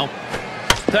 1-0 now.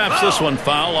 Taps this one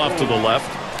foul off to the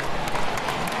left.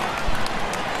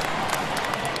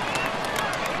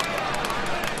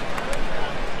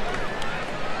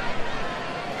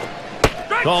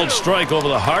 Called strike over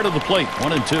the heart of the plate.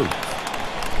 1-2.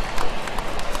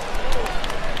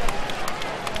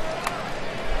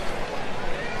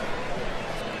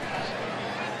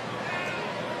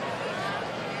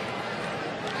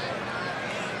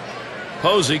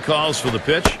 Posey calls for the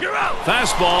pitch.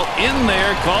 Fastball in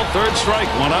there, called third strike.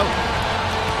 1 out.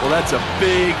 Well, that's a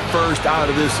big first out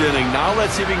of this inning. Now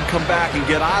let's see if he can come back and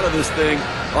get out of this thing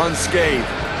unscathed.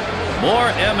 More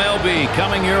MLB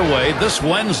coming your way this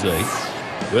Wednesday.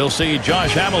 We'll see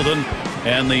Josh Hamilton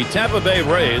and the Tampa Bay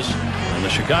Rays and the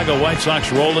Chicago White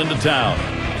Sox roll into town.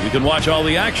 You can watch all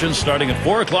the action starting at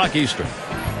 4 o'clock Eastern.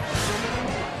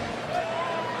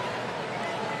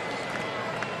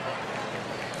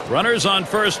 Runners on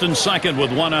first and second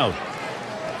with 1 out.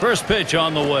 First pitch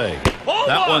on the way.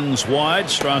 That one's wide.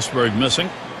 Strasburgh missing.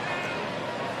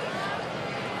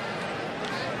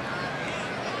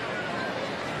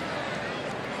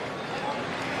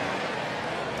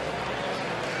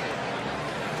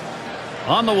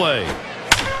 On the way.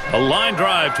 A line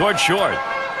drive towards short.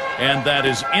 And that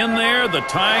is in there. The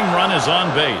tying run is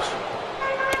on base.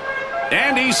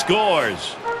 And he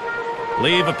scores.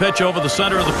 Leave a pitch over the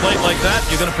center of the plate like that,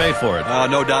 you're going to pay for it.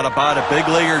 No doubt about it. Big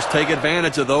leaguers take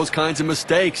advantage of those kinds of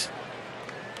mistakes.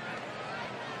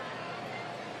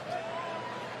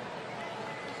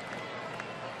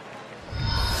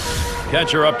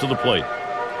 Catcher up to the plate.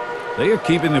 They are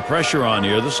keeping the pressure on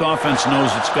here. This offense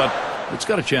knows it's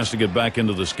got a chance to get back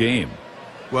into this game.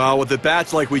 Well, with the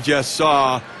bats like we just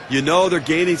saw, you know they're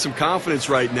gaining some confidence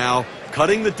right now,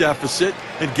 cutting the deficit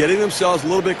and getting themselves a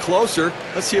little bit closer.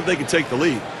 Let's see if they can take the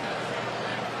lead.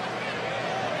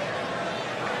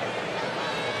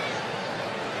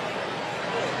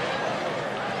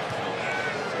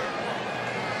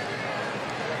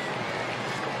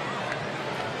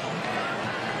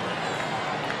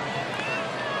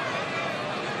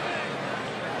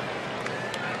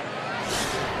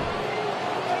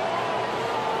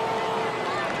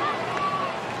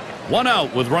 One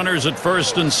out with runners at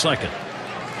first and second.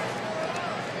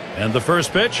 And the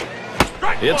first pitch.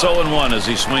 It's 0-1 as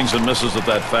he swings and misses at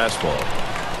that fastball.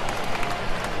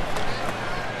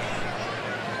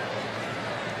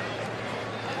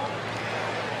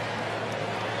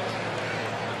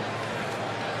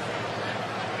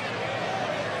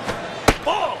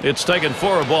 It's taken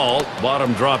for a ball.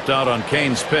 Bottom dropped out on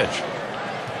Kane's pitch.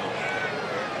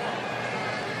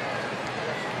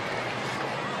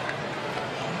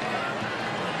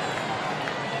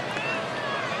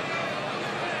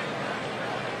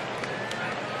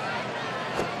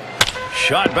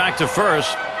 Shot back to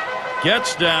first.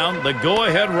 Gets down. The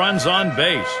go-ahead runs on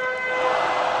base.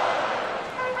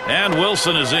 And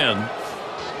Wilson is in.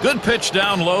 Good pitch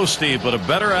down low, Steve, but a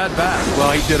better at-bat.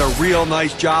 Well, he did a real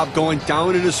nice job going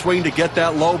down in his swing to get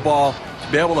that low ball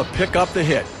to be able to pick up the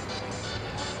hit.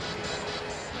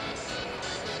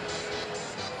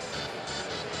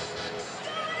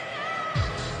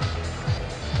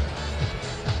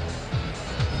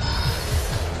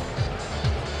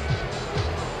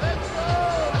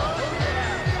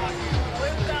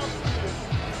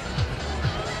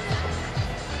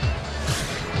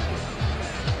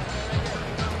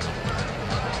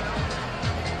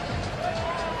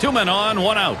 Two men on,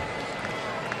 one out.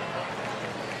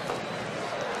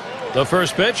 The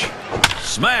first pitch.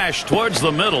 Smash towards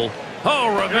the middle. Oh,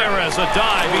 Ramirez, a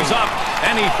dive. He's up,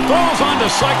 and he throws on to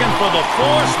second for the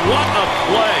force. What a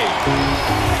play.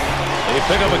 They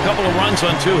pick up a couple of runs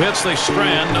on 2 hits. They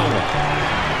strand no one.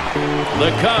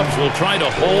 The Cubs will try to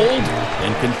hold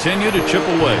and continue to chip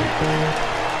away.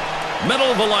 Middle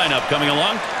of the lineup coming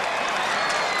along.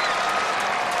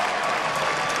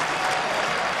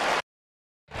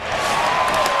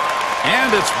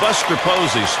 And it's Buster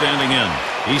Posey standing in.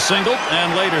 He singled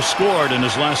and later scored in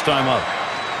his last time up.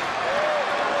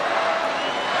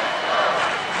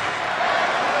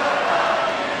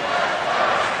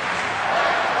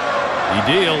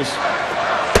 He deals.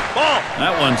 Ball.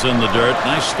 That one's in the dirt.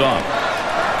 Nice stop.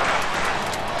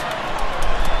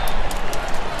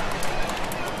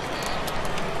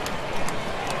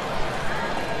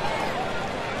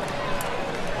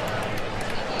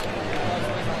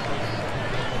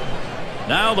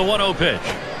 Now the 1-0 pitch.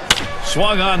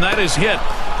 Swung on, that is hit.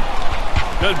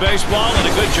 Good baseball and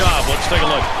a good job. Let's take a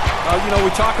look. You know,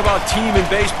 we talk about team in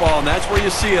baseball, and that's where you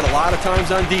see it a lot of times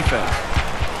on defense.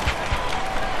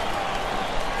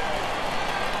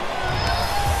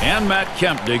 And Matt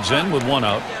Kemp digs in with 1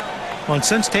 out. Well, and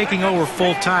since taking over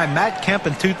full-time, Matt Kemp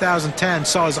in 2010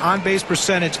 saw his on-base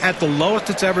percentage at the lowest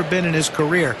it's ever been in his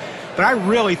career. But I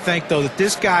really think, though, that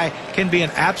this guy can be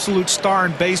an absolute star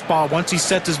in baseball once he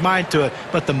sets his mind to it.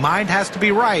 But the mind has to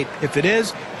be right. If it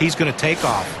is, he's going to take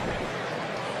off.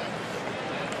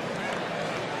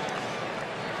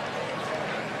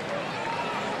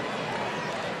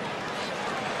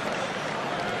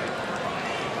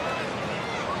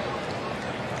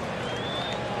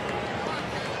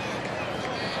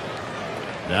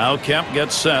 Now Kemp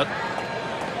gets set.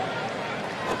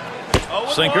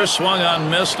 Sinker swung on,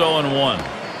 missed. 0-1.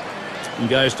 And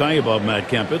guys, telling you about Matt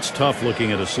Kemp, it's tough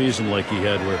looking at a season like he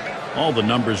had where all the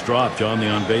numbers dropped. John, the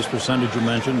on-base percentage you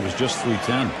mentioned was just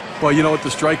 .310. Well, you know what? The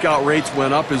strikeout rates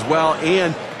went up as well,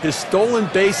 and his stolen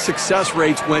base success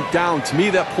rates went down. To me,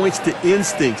 that points to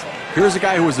instincts. Here's a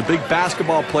guy who was a big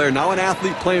basketball player, now an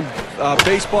athlete playing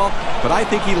baseball, but I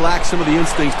think he lacks some of the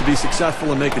instincts to be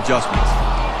successful and make adjustments.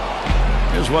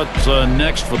 Here's what's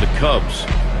next for the Cubs.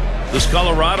 This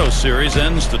Colorado series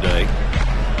ends today.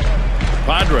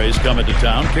 Padres come into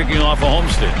town, kicking off a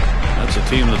homestand. That's a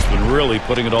team that's been really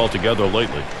putting it all together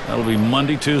lately. That'll be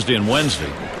Monday, Tuesday, and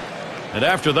Wednesday. And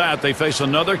after that, they face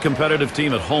another competitive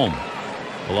team at home,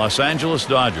 the Los Angeles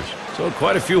Dodgers. So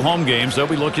quite a few home games they'll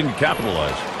be looking to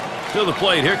capitalize. To the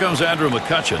plate, here comes Andrew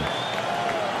McCutchen.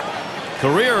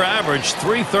 Career average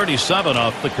 .337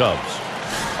 off the Cubs.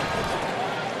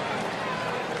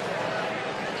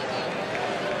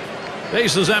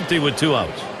 Base is empty with 2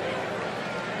 outs.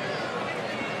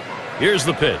 Here's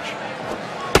the pitch.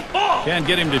 Can't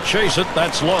get him to chase it.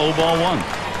 That's low. Ball 1.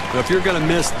 Now, if you're going to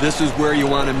miss, this is where you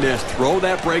want to miss. Throw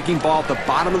that breaking ball at the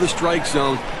bottom of the strike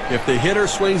zone. If the hitter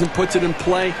swings and puts it in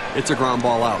play, it's a ground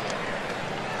ball out.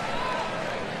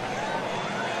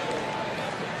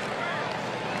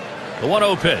 The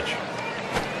 1-0 pitch.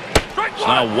 It's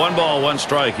now 1 ball, 1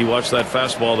 strike. He watched that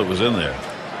fastball that was in there.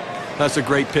 That's a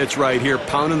great pitch right here.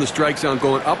 Pounding the strike zone,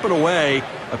 going up and away.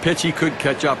 A pitch he couldn't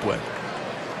catch up with.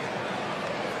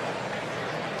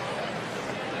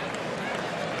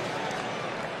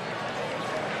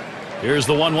 Here's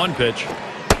the 1-1 pitch.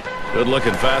 Good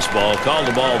looking fastball. Called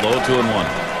the ball though.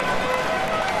 2-1.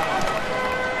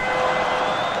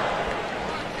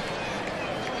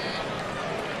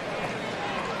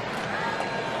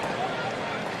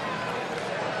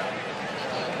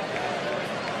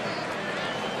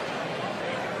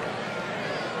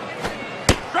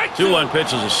 The 2-1 pitch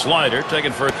is a slider,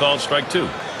 taken for a called strike 2.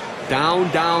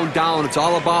 Down, down, down. It's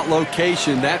all about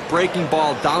location. That breaking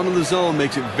ball down in the zone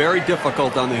makes it very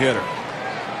difficult on the hitter.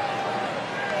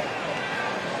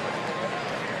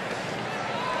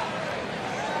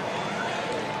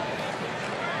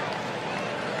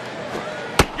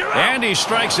 And he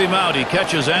strikes him out. He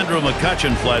catches Andrew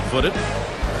McCutchen flat-footed.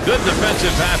 Good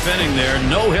defensive half inning there.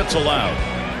 No hits allowed.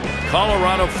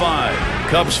 Colorado 5,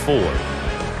 Cubs 4.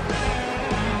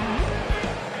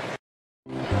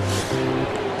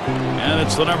 And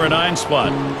it's the number 9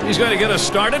 spot. He's going to get us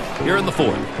started here in the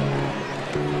 4th.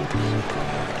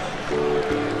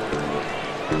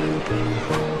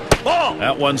 Ball.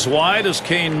 That one's wide as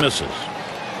Kane misses.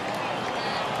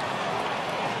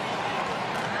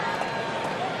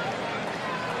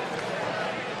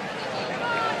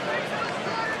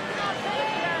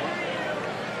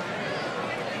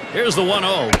 Here's the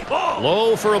 1-0.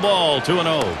 Low for a ball.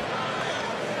 2-0.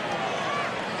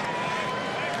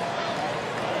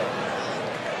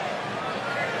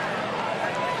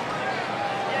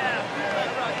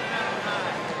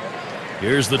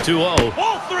 Here's the 2-0.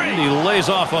 And he lays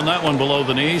off on that one below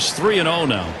the knees. 3-0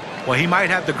 now. Well, he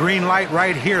might have the green light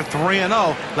right here.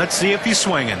 3-0. Let's see if he's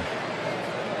swinging.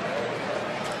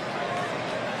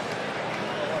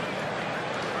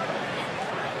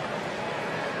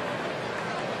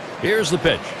 Here's the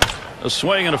pitch. A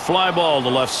swing and a fly ball to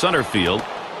left center field.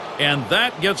 And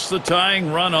that gets the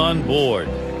tying run on board.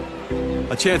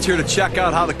 A chance here to check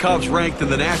out how the Cubs ranked in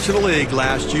the National League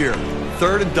last year.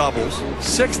 3rd in doubles,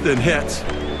 6th in hits.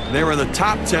 And they were in the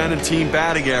top 10 in team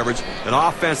batting average. An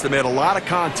offense that made a lot of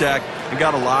contact and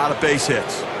got a lot of base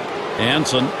hits.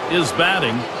 Anson is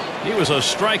batting. He was a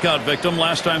strikeout victim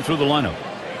last time through the lineup.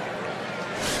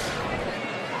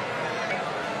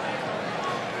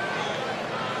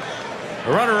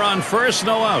 A runner on first,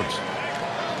 no outs.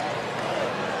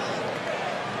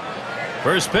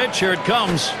 First pitch, here it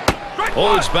comes.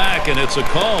 Holds back, and it's a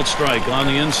called strike on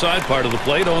the inside part of the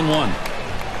plate. 0-1.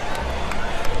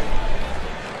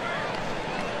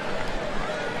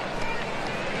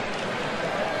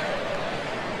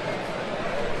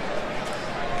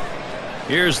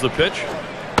 Here's the pitch.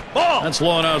 Ball. That's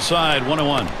low and outside.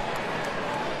 1-1.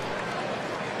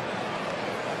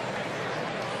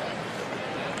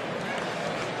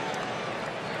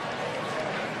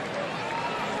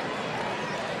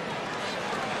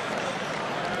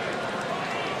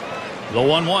 The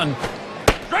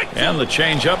 1-1. And the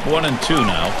changeup. 1-2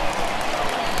 now.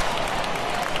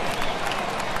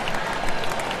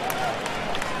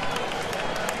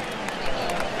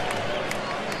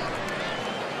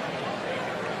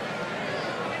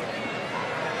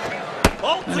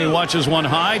 And he watches one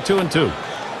high. 2-2.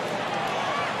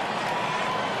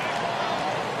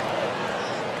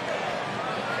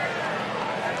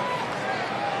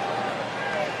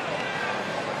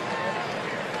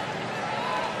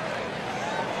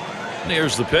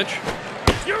 Here's the pitch.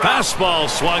 Fastball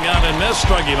swung out and missed.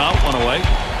 Struck him out. One away.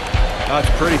 That's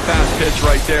a pretty fast pitch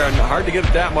right there, and hard to get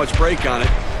that much break on it.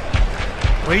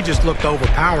 Well, he just looked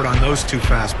overpowered on those two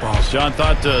fastballs. John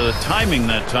thought the timing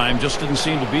that time just didn't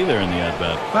seem to be there in the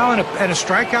at-bat. Well, and a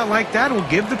strikeout like that will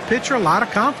give the pitcher a lot of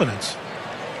confidence.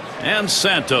 And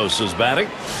Santos is batting.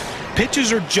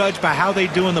 Pitchers are judged by how they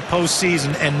do in the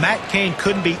postseason, and Matt Cain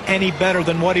couldn't be any better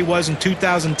than what he was in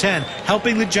 2010,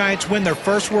 helping the Giants win their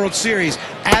first World Series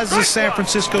as the San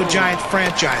Francisco Giants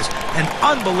franchise. An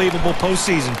unbelievable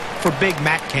postseason for big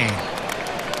Matt Cain.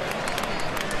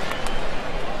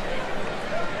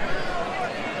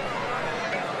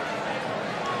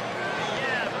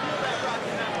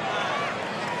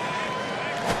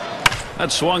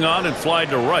 That swung on and flied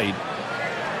to right.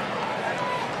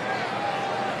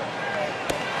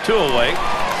 2 away.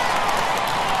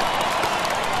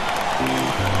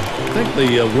 I think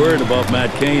the word about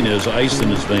Matt Cain is ice in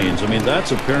his veins. I mean,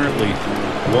 that's apparently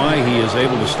why he is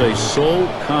able to stay so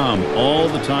calm all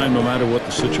the time, no matter what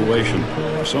the situation.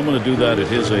 For someone to do that at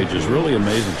his age is really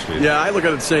amazing, Steve. Yeah, I look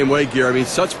at it the same way, Gary. I mean,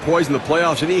 such poise in the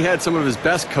playoffs, and he had some of his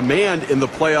best command in the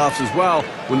playoffs as well.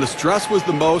 When the stress was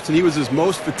the most and he was his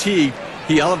most fatigued,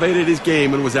 he elevated his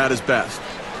game and was at his best.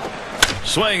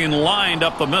 Swing and lined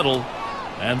up the middle.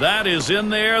 And that is in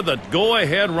there, the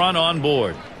go-ahead run on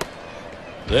board.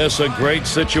 This a great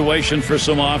situation for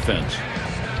some offense.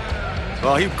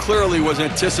 Well, he clearly was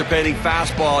anticipating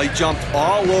fastball. He jumped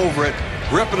all over it,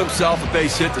 ripping himself a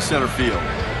base hit to center field.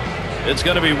 It's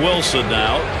going to be Wilson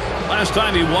now. Last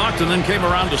time he walked and then came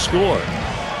around to score.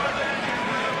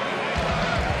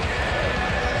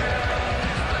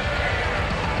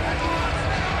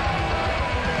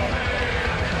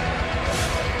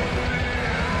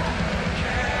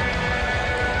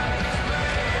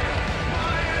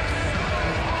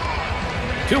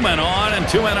 Two men on and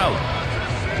 2 men out.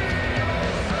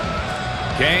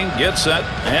 Cain gets set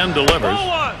and delivers.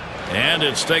 And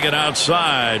it's taken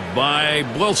outside by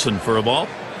Wilson for a ball.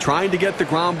 Trying to get the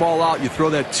ground ball out, you throw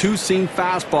that two-seam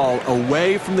fastball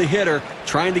away from the hitter,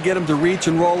 trying to get him to reach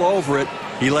and roll over it.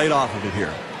 He laid off of it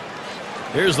here.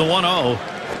 Here's the 1-0.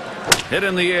 Hit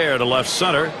in the air to left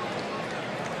center.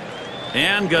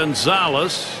 And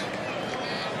Gonzalez.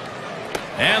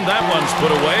 And that one's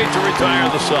put away to retire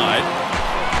the side.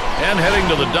 And heading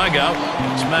to the dugout,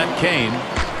 it's Matt Cain.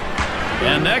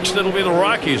 And next, it'll be the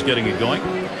Rockies getting it going.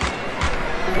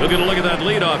 We'll get a look at that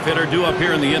leadoff hitter due up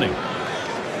here in the inning.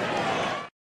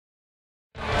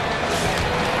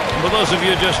 For those of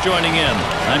you just joining in,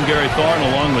 I'm Gary Thorne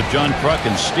along with John Kruk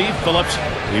and Steve Phillips.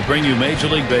 We bring you Major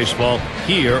League Baseball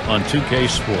here on 2K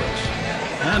Sports.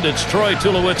 And it's Troy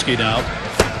Tulowitzki now.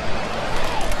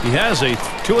 He has a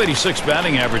 .286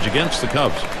 batting average against the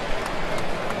Cubs.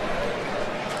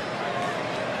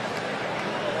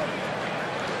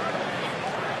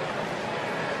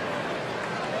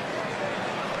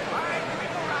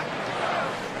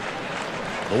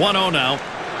 The 1-0 now.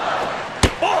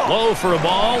 Low for a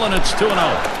ball, and it's 2-0.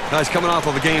 Guys coming off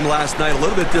of a game last night, a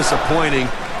little bit disappointing.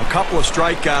 A couple of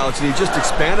strikeouts, and he just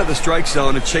expanded the strike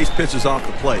zone and chased pitches off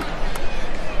the plate.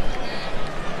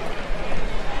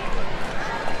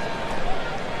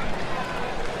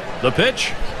 The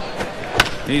pitch.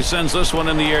 He sends this one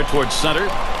in the air towards center.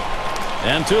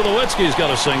 And Tulowitzki's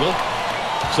got a single.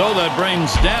 So that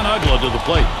brings Dan Uggla to the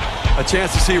plate. A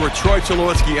chance to see where Troy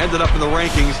Tulowitzki ended up in the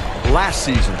rankings last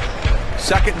season.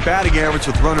 Second in batting average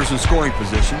with runners in scoring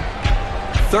position.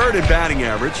 Third in batting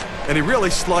average. And he really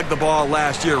slugged the ball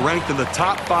last year, ranked in the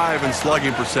top 5 in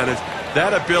slugging percentage.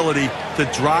 That ability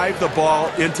to drive the ball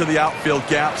into the outfield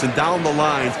gaps and down the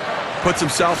lines puts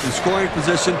himself in scoring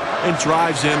position and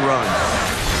drives in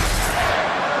runs.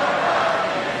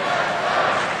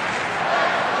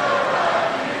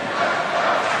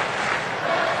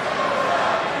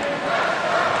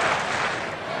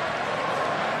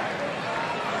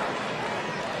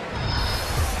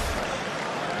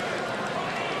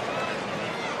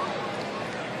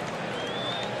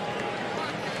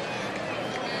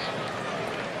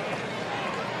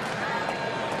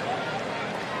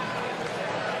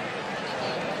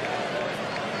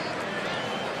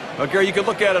 Well, Gary, you can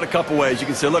look at it a couple ways. You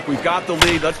can say, look, we've got the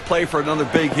lead. Let's play for another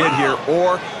big hit here.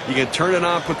 Or you can turn it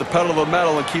on, put the pedal to the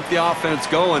metal, and keep the offense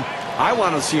going. I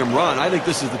want to see him run. I think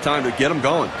this is the time to get him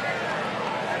going.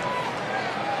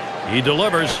 He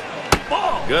delivers.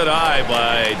 Good eye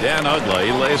by Dan Uggla.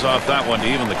 He lays off that one to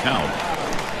even the count.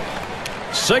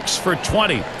 6 for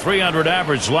 20, 300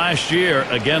 average last year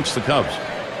against the Cubs.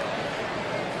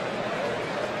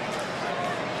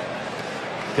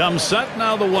 Comes set,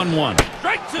 now the 1-1.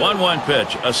 1-1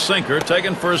 pitch, a sinker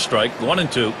taken for a strike,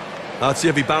 1-2. Let's see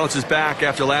if he bounces back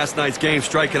after last night's game,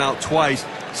 striking out twice.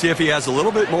 See if he has a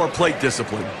little bit more plate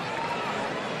discipline.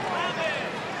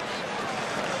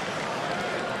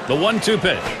 The 1-2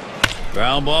 pitch.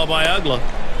 Ground ball by Uggla.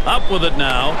 Up with it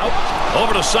now.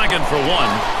 Over to second for 1.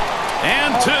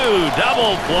 And 2.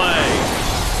 Double play.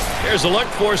 Here's a look,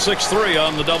 4-6-3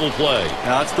 on the double play.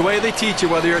 Now, that's the way they teach you,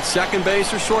 whether you're at second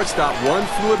base or shortstop. One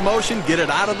fluid motion, get it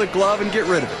out of the glove and get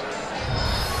rid of it.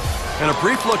 And a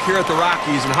brief look here at the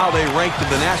Rockies and how they ranked in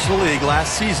the National League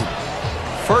last season.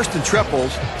 First in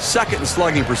triples, second in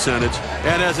slugging percentage,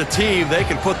 and as a team, they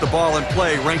can put the ball in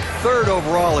play, ranked third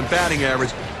overall in batting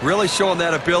average, really showing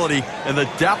that ability and the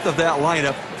depth of that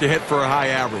lineup to hit for a high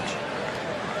average.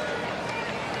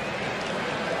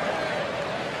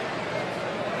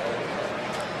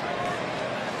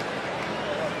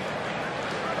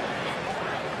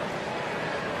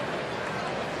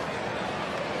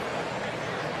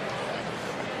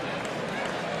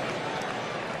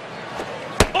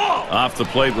 Off the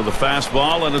plate with a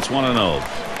fastball, and it's 1-0.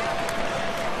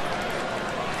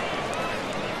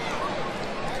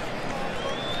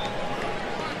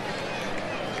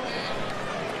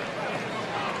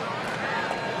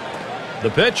 The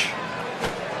pitch.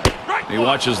 He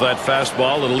watches that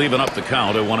fastball. It'll even up the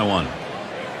count at 1-1.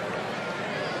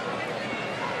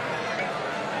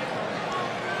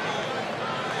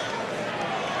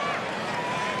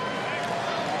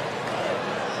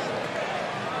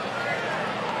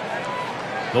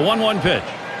 The 1-1 pitch.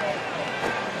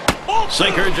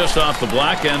 Sinker just off the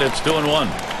black, and it's 2-1.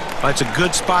 That's a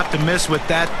good spot to miss with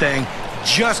that thing,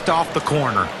 just off the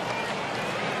corner.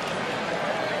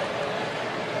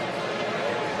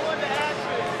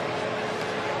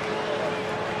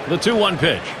 The 2-1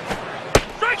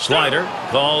 pitch. Slider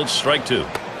called strike 2.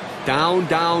 Down,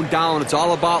 down, down. It's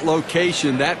all about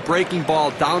location. That breaking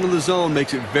ball down in the zone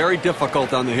makes it very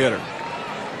difficult on the hitter.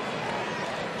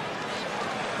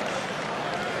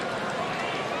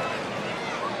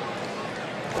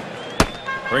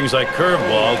 Brings that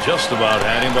curveball, just about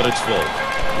had him, but it's full.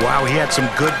 Wow, he had some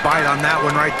good bite on that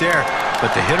one right there,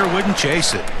 but the hitter wouldn't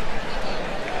chase it.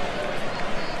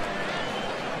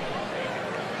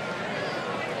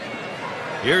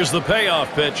 Here's the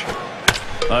payoff pitch.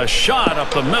 A shot up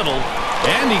the middle,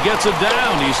 and he gets it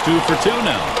down. He's 2 for 2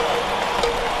 now.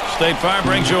 State Farm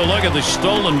brings you a look at the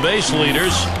stolen base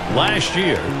leaders last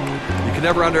year. You can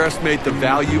never underestimate the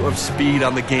value of speed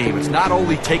on the game. It's not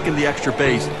only taking the extra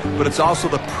base, but it's also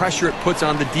the pressure it puts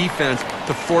on the defense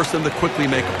to force them to quickly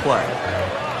make a play.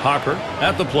 Harper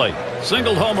at the plate.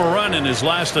 Singled home a run in his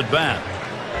last at bat.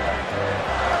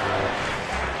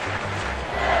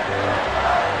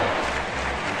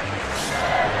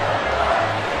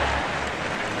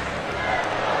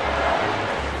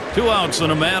 Two outs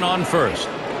and a man on first.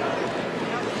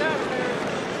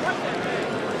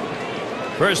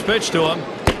 First pitch to him.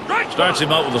 Starts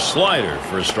him out with a slider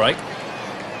for a strike.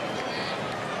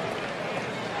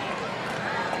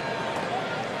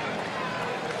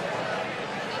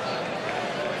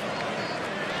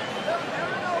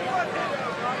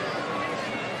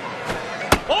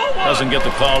 Doesn't get the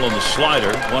call on the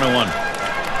slider. 1-1.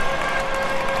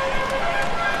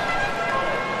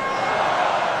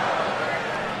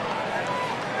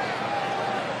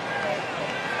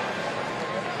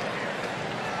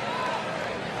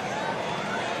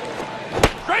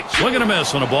 Swing and a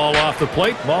miss on a ball off the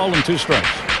plate. Ball and 2 strikes.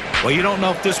 Well, you don't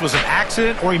know if this was an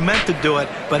accident or he meant to do it,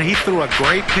 but he threw a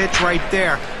great pitch right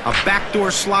there. A backdoor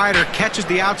slider catches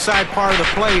the outside part of the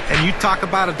plate, and you talk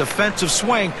about a defensive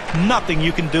swing. Nothing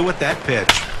you can do with that pitch.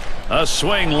 A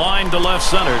swing line to left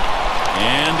center.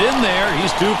 And in there,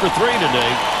 he's 2 for 3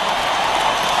 today.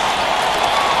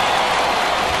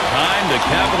 Time to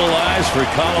capitalize for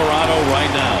Colorado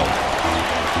right now.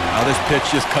 Now this pitch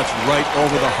just cuts right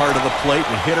over the heart of the plate.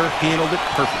 The hitter handled it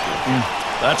perfectly.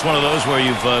 That's one of those where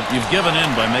you've given in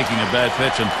by making a bad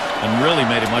pitch and really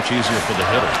made it much easier for the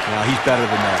hitter. Yeah, he's better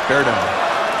than that. Bear down.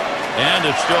 And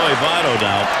it's Joey Votto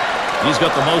now. He's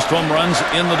got the most home runs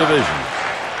in the division.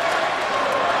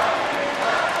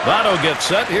 Votto gets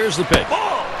set. Here's the pitch.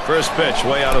 First pitch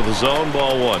way out of the zone.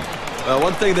 Ball 1.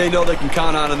 One thing they know they can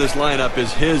count on in this lineup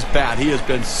is his bat. He has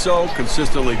been so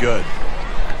consistently good.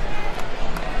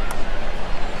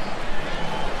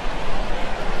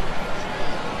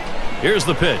 Here's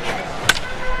the pitch.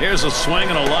 Here's a swing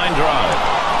and a line drive.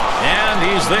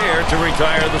 And he's there to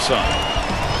retire the side.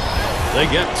 They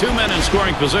get 2 men in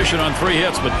scoring position on 3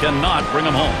 hits, but cannot bring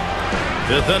them home.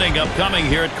 5th inning upcoming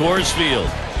here at Coors Field.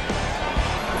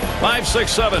 5,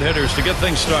 6, 7 hitters to get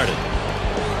things started.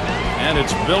 And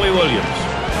it's Billy Williams.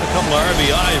 A couple of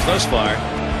RBIs thus far.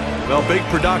 Well, big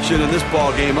production in this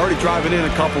ball game. Already driving in a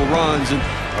couple runs and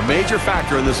a major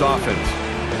factor in this offense.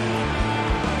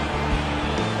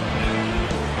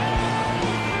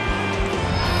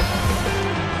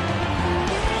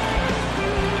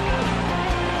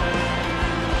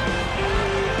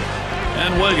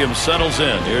 And Williams settles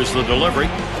in. Here's the delivery.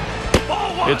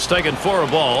 It's taken for a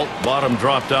ball. Bottom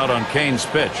dropped out on Kane's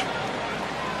pitch.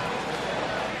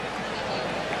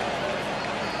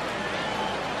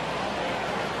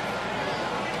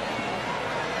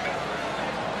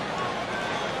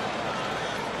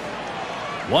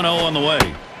 One 1-0 on the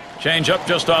way. Change up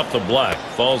just off the black.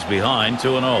 Falls behind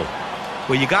 2-0.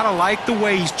 Well, you got to like the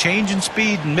way he's changing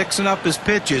speed and mixing up his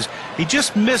pitches. He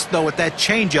just missed, though, with that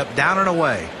changeup down and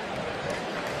away.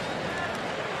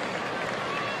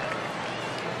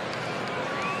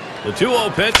 The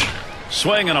 2-0 pitch.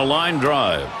 Swing and a line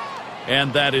drive.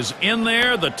 And that is in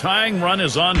there. The tying run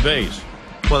is on base.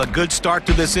 Well, a good start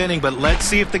to this inning, but let's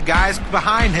see if the guys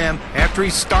behind him, after he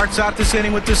starts out this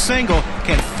inning with this single,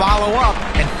 can follow up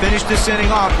and finish this inning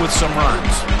off with some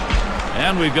runs.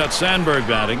 And we've got Sandberg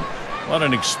batting. What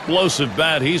an explosive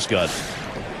bat he's got.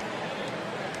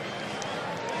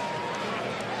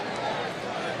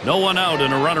 No one out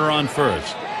and a runner on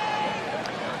first.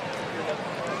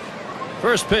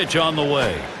 First pitch on the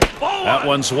way. That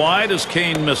one's wide as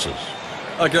Kane misses.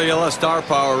 I'll give you a lot of star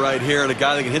power right here, and a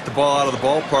guy that can hit the ball out of the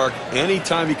ballpark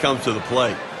anytime he comes to the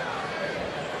plate.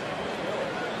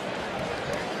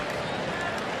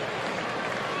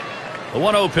 The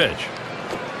 1-0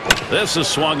 pitch. This is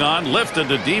swung on, lifted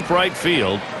to deep right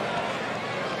field.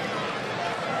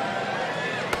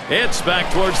 It's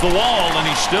back towards the wall, and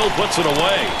he still puts it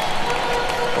away.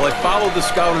 Well, they followed the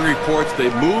scouting reports. They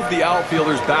moved the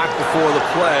outfielders back before the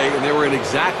play, and they were in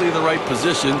exactly the right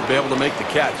position to be able to make the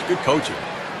catch. Good coaching.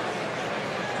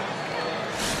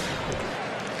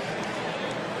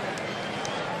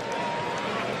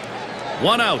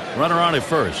 One out, runner on at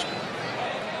first.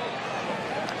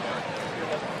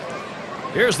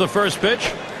 Here's the first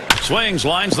pitch. Swings,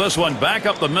 lines this one back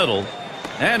up the middle,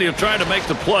 and he'll try to make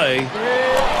the play.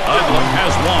 Ugla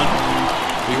has one.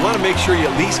 You want to make sure you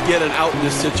at least get an out in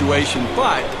this situation,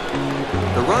 but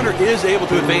the runner is able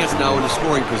to advance now in the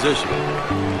scoring position.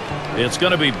 It's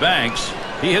going to be Banks.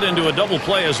 He hit into a double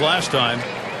play as last time.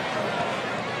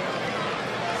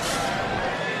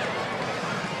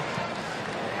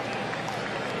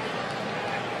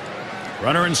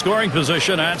 Runner in scoring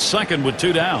position at second with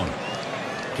 2 down.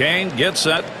 Kane gets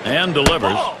set and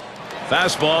delivers.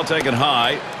 Fastball taken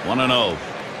high. 1-0.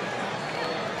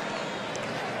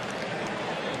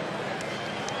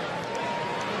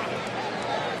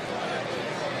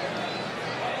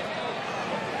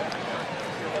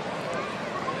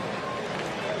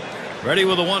 Ready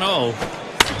with a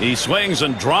 1-0. He swings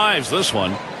and drives this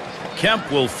one.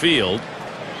 Kemp will field.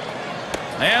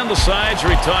 And the side's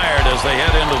retired as they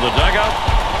head into the dugout.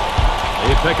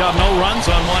 They pick up no runs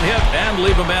on 1 hit and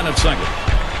leave a man at second.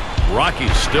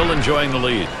 Rockies still enjoying the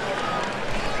lead.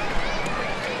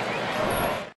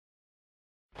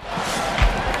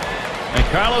 And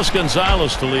Carlos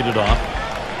Gonzalez to lead it off.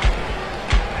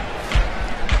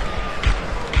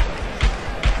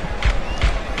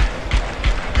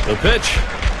 The pitch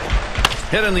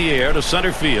hit in the air to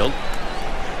center field.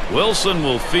 Wilson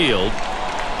will field.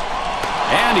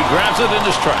 And he grabs it in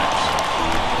his tracks.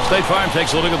 State Farm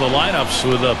takes a look at the lineups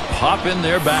with a pop in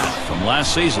their bat from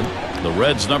last season. The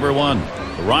Reds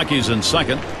 #1. The Rockies in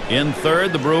second. In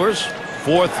third, the Brewers.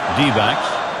 Fourth, D-backs.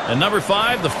 And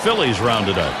 #5, the Phillies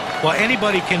rounded out. Well,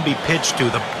 anybody can be pitched to.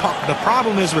 The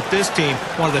problem is with this team,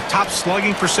 one of the top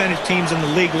slugging percentage teams in the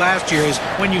league last year, is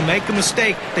when you make a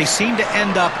mistake, they seem to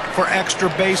end up for extra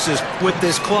bases with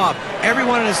this club.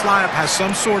 Everyone in this lineup has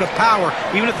some sort of power.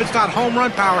 Even if it's not home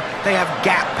run power, they have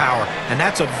gap power. And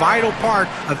that's a vital part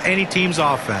of any team's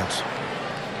offense.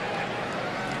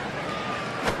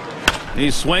 He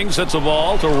swings, hits a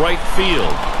ball to right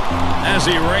field as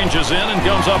he ranges in and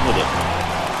comes up with it.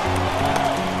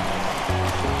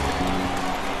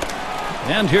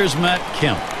 And here's Matt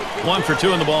Kemp. 1 for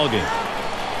 2 in the ballgame.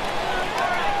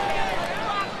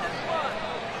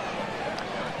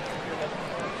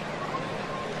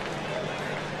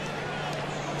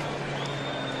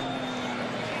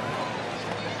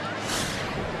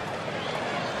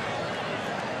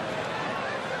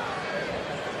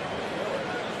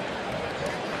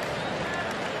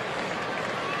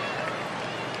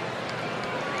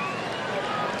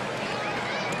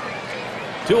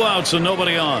 2 outs and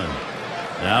nobody on.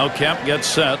 Now Kemp gets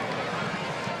set.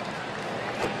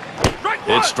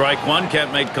 It's strike one.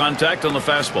 Can't make contact on the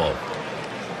fastball.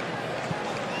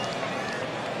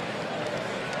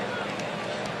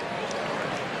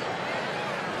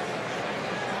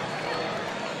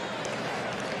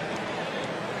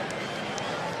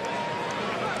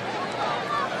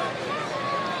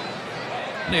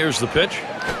 And here's the pitch.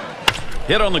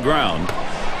 Hit on the ground.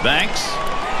 Banks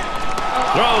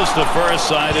throws to first.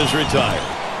 Side is retired.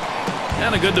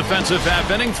 And a good defensive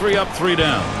half inning. 3 up, 3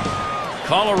 down.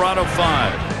 Colorado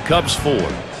 5, Cubs 4.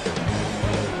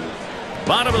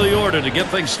 Bottom of the order to get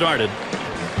things started.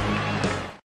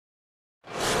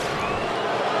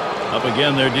 Up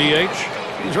again their DH.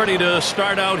 He's ready to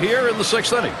start out here in the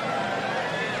 6th inning.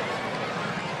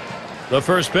 The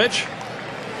first pitch.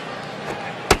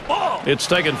 It's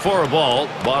taken for a ball.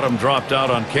 Bottom dropped out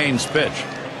on Kane's pitch.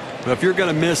 But if you're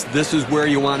going to miss, this is where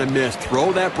you want to miss.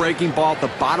 Throw that breaking ball at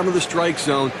the bottom of the strike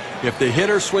zone. If the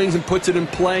hitter swings and puts it in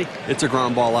play, it's a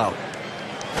ground ball out.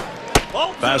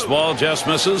 Fastball just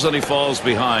misses, and he falls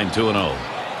behind 2-0.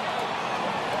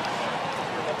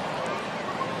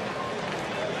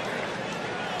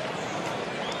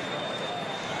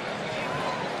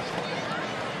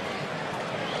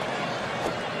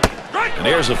 And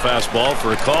here's a fastball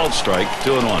for a called strike.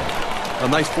 2-1. A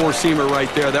nice four-seamer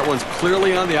right there. That one's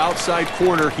clearly on the outside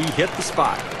corner. He hit the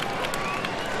spot.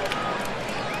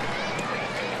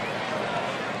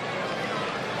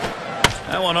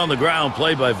 That one on the ground,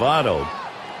 played by Votto.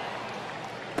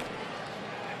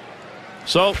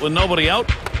 So, with nobody out,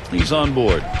 he's on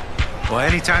board. Well,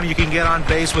 anytime you can get on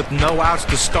base with no outs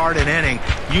to start an inning,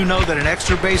 you know that an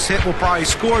extra base hit will probably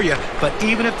score you. But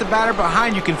even if the batter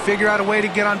behind you can figure out a way to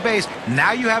get on base,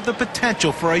 now you have the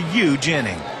potential for a huge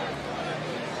inning.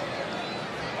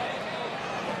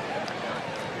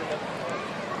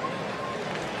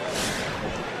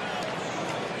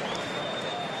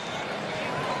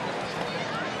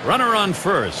 Runner on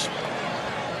first.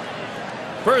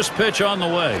 First pitch on the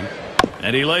way.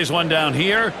 And he lays one down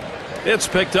here. It's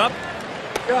picked up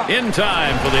in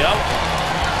time for the out.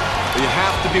 You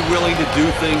have to be willing to do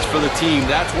things for the team.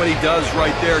 That's what he does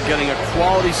right there, getting a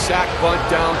quality sac bunt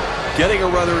down, getting a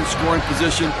runner in scoring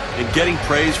position, and getting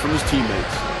praise from his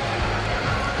teammates.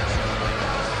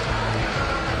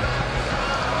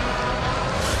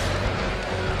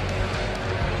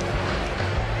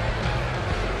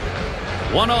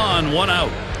 One on, one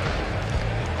out.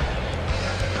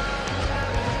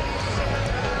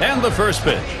 And the first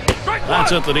pitch.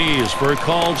 That's at the knees for a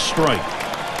called strike.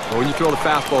 Well, when you throw the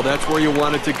fastball, that's where you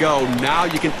want it to go. Now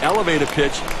you can elevate a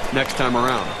pitch next time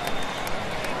around.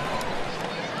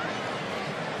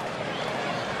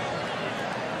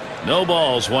 No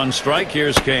balls, 1 strike.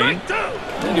 Here's Kane.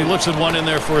 And he looks at one in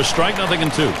there for a strike. Nothing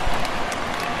in 2.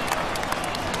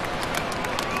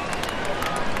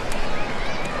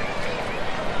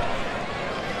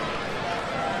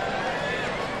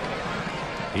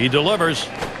 He delivers.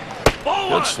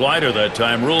 Good slider that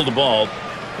time. Ruled the ball.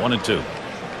 1-2.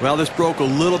 Well, this broke a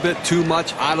little bit too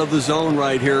much out of the zone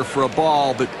right here for a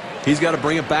ball, but he's got to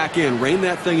bring it back in. Rein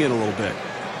that thing in a little bit.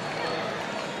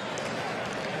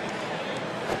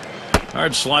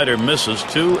 Hard slider misses.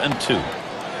 2-2.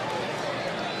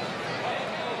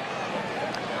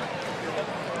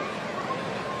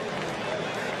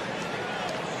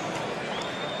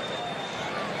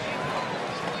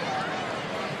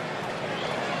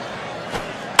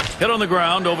 Hit on the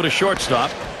ground over to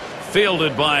shortstop.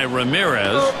 Fielded by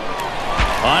Ramirez.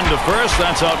 On to first.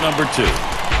 That's out number 2.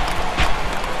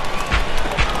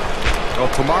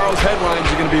 Well, tomorrow's headlines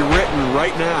are going to be written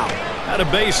right now. Had a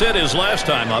base hit his last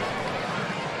time up.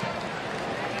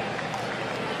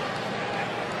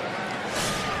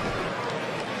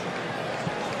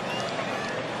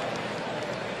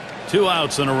 Two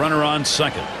outs and a runner on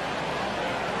second.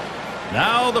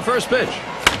 Now the first pitch.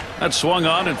 That swung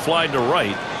on and flied to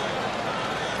right.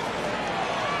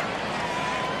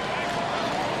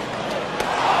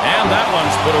 And that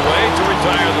one's put away to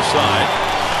retire the side.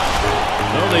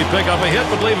 So they pick up a hit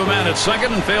but leave a man at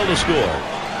second and fail to score.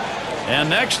 And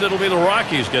next it'll be the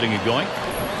Rockies getting it going.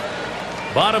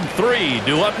 Bottom 3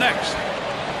 due up next.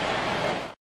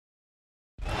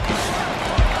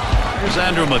 Here's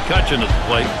Andrew McCutchen at the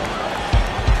plate.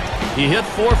 He hit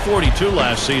 .442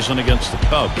 last season against the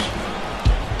Cubs.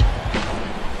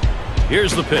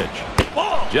 Here's the pitch.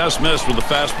 Just missed with the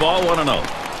fastball.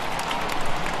 1-0.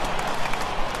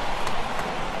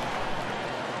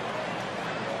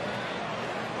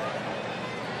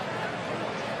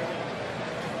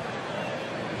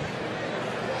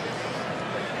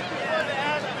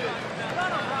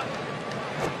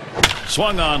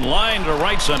 Swung on line to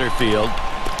right center field.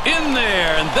 In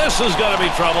there, and this is going to be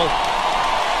trouble.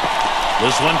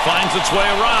 This one finds its way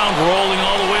around, rolling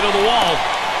all the way to the wall.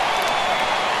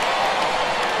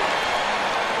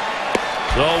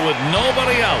 So with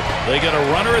nobody out, they get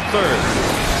a runner at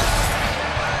third.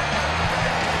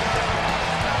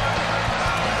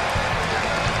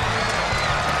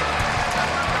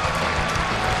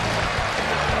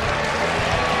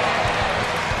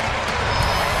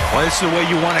 Well, this is the way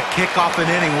you want to kick off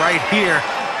an inning right here.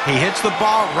 He hits the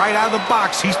ball right out of the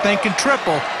box. He's thinking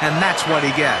triple, and that's what he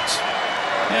gets.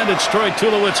 And it's Troy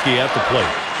Tulowitzki at the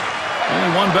plate.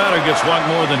 Only one batter gets walked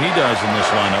more than he does in this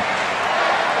lineup.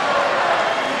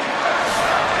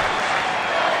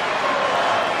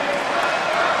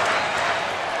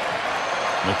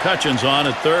 McCutcheon's on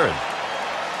at third.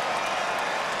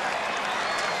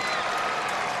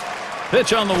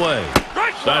 Pitch on the way.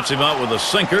 Starts him out with a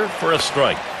sinker for a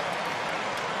strike.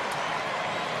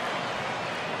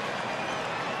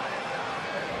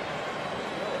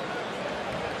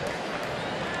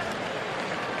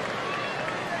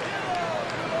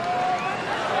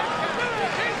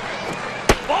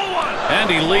 And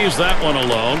he leaves that one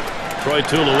alone. Troy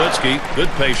Tulowitzki, good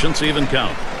patience, even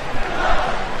count.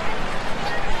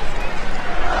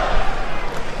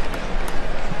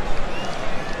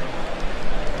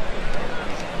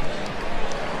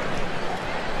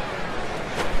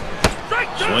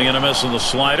 Swing and a miss on the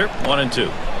slider. 1-2.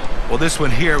 Well, this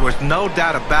one here was no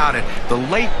doubt about it. The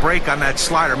late break on that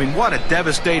slider. I mean, what a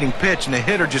devastating pitch, and the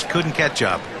hitter just couldn't catch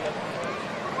up.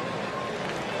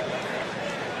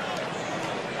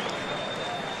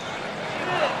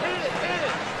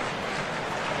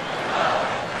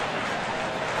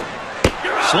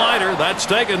 Slider, that's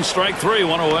taken. Strike three,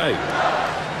 one away.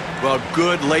 Well,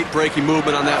 good late breaking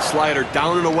movement on that slider.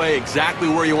 Down and away, exactly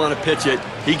where you want to pitch it.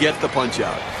 He gets the punch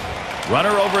out.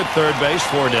 Runner over at third base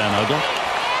for Dan Uggla.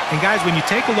 And guys, when you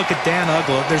take a look at Dan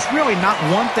Uggla, there's really not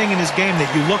one thing in his game that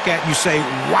you look at and you say,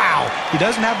 wow. He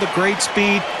doesn't have the great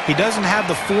speed. He doesn't have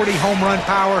the 40 home run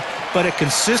power, but a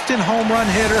consistent home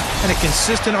run hitter and a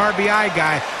consistent RBI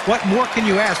guy. What more can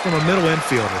you ask from a middle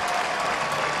infielder?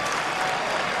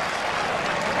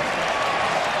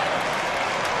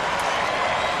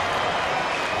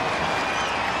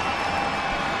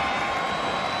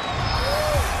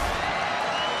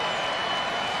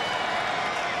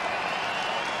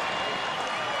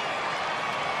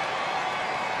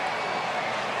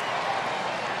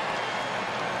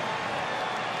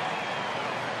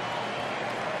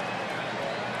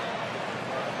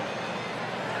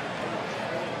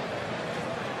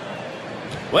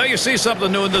 Well, you see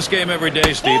something new in this game every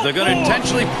day, Steve. They're going to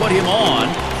intentionally put him on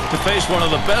to face one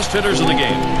of the best hitters in the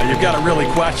game. And you've got to really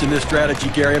question this strategy,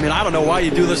 Gary. I mean, I don't know why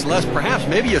you do this unless perhaps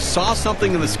maybe you saw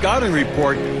something in the scouting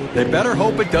report. They better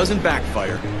hope it doesn't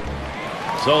backfire.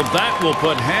 So that will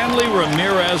put Hanley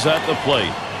Ramirez at the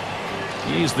plate.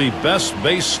 He's the best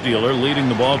base stealer, leading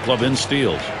the ball club in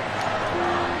steals.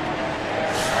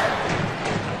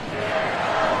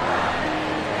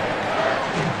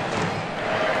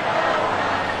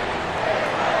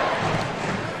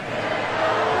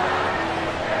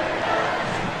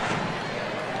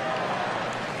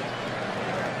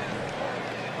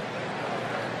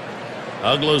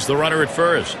 Uggla's the runner at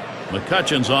first.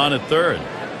 McCutcheon's on at third.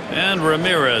 And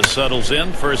Ramirez settles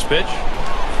in. First pitch.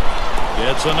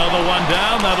 Gets another one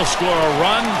down. That'll score a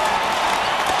run.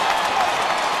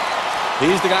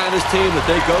 He's the guy on this team that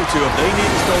they go to. If they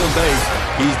need a stolen base,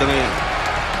 he's the man.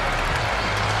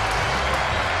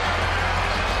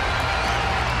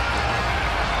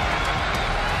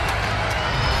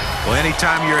 Well,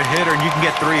 anytime you're a hitter and you can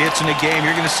get 3 hits in a game,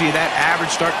 you're going to see that average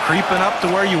start creeping up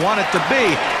to where you want it to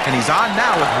be. And he's on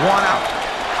now with 1 out.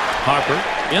 Harper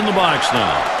in the box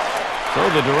now. So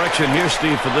the direction here,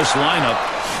 Steve, for this lineup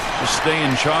is stay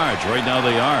in charge. Right now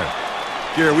they are.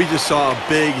 Gary, we just saw a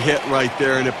big hit right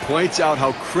there, and it points out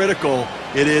how critical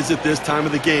it is at this time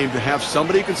of the game to have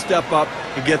somebody who can step up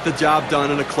and get the job done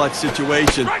in a clutch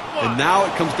situation. And now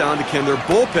it comes down to, can their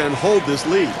bullpen hold this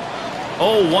lead?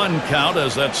 0-1 count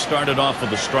as that started off with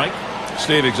a strike.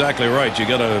 Steve, exactly right. You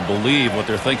got to believe what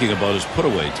they're thinking about is put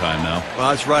away time now.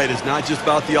 Well, that's right. It's not just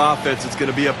about the offense. It's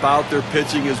going to be about their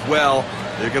pitching as well.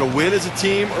 They're going to win as a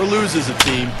team or lose as a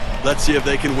team. Let's see if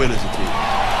they can win as a team.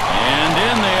 And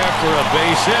in there for a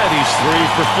base hit. He's 3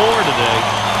 for 4 today.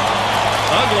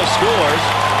 Uggla scores.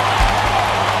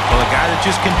 Well, a guy that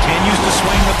just continues to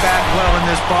swing the bat well in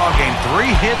this ballgame. 3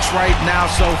 hits right now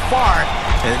so far.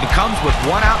 And it comes with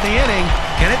 1 out in the inning.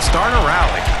 Can it start a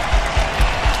rally?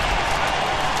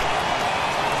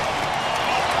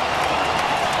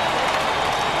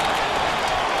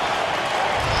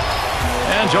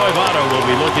 And Joey Votto will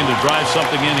be looking to drive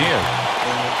something in here.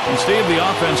 And Steve, the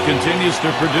offense continues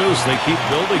to produce. They keep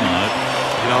building on it.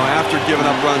 You know, after giving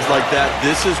up runs like that,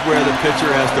 this is where the pitcher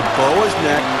has to bow his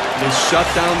neck and shut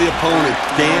down the opponent.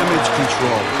 Damage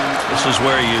control. This is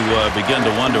where you begin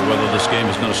to wonder whether this game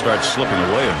is going to start slipping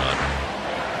away or not.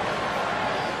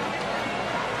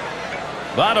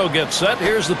 Votto gets set.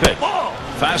 Here's the pitch.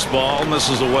 Fastball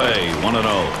misses away.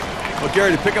 1-0. Well,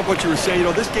 Gary, to pick up what you were saying, you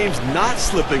know, this game's not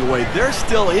slipping away. They're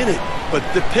still in it. But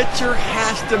the pitcher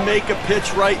has to make a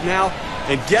pitch right now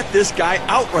and get this guy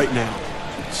out right now.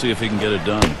 Let's see if he can get it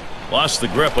done. Lost the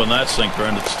grip on that sinker,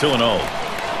 and it's 2-0.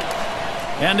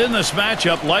 And in this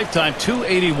matchup, lifetime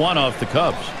 281 off the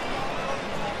Cubs.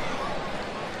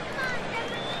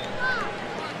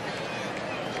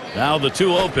 Now the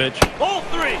 2-0 pitch. Ball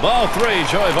three. Ball three.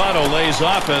 Joey Votto lays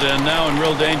off it, and now in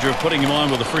real danger of putting him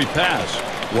on with a free pass.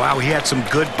 Wow, he had some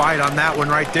good bite on that one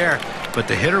right there, but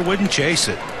the hitter wouldn't chase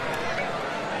it.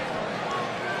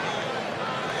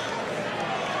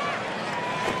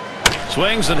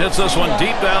 Swings and hits this one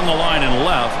deep down the line and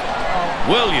left.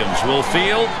 Williams will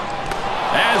field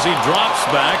as he drops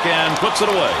back and puts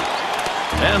it away.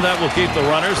 And that will keep the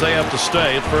runners. They have to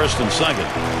stay at first and second.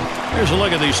 Here's a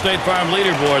look at the State Farm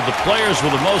leaderboard. The players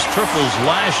with the most triples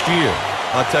last year.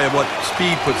 I'll tell you what,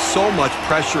 speed puts so much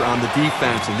pressure on the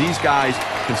defense, and these guys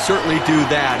can certainly do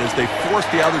that as they force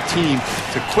the other team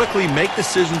to quickly make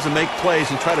decisions and make plays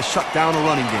and try to shut down a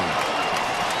running game.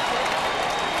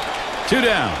 2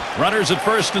 down. Runners at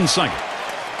first and second.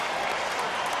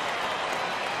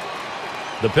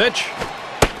 The pitch.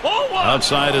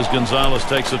 Outside as Gonzalez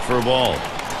takes it for a ball.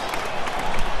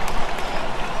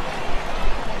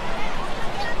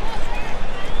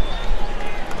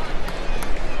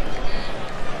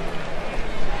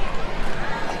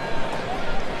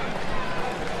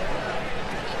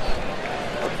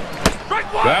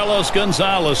 Carlos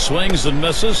Gonzalez swings and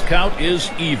misses. Count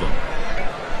is even.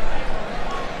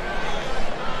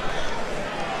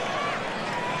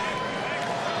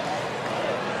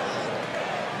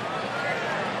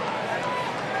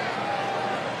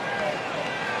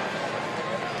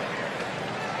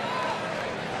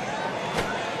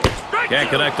 Can't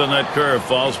connect on that curve.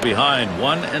 Falls behind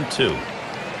 1-2.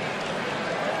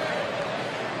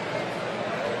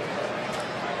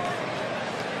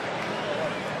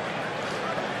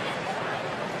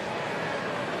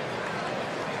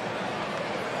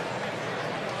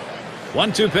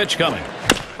 One-two pitch coming.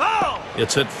 Foul.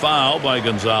 It's hit foul by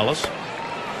Gonzalez.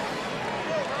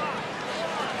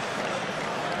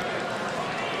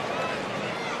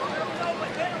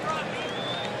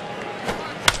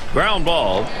 Ground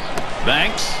ball.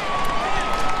 Banks.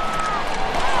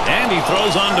 And he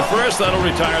throws on to first. That'll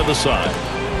retire the side.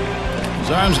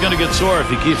 His arm's going to get sore if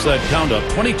he keeps that count up.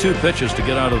 22 pitches to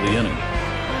get out of the inning.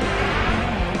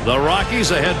 The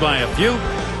Rockies ahead by a few.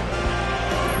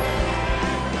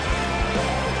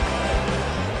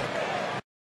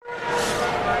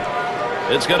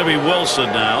 It's going to be Wilson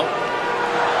now.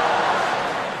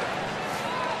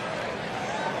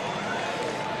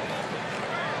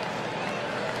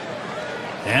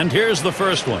 And here's the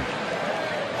first one.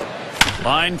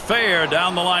 Line fair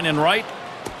down the line and right.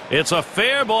 It's a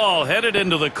fair ball headed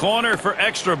into the corner for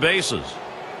extra bases.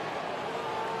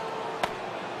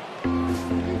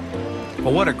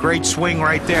 Well, what a great swing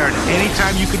right there. And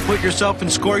anytime you can put yourself in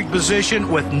scoring position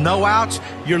with no outs,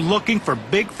 you're looking for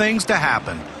big things to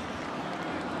happen.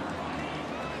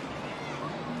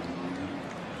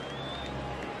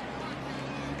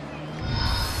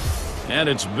 And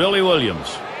it's Billy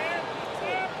Williams.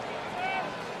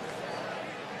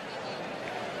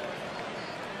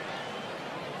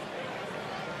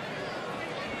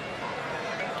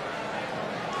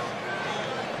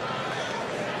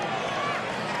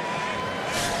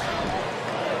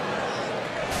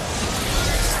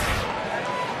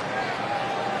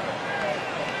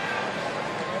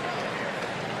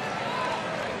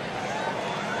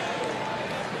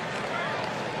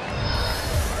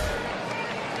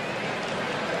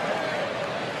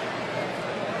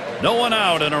 No one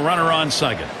out and a runner on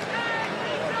second.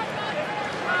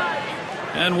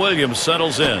 And Williams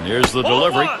settles in. Here's the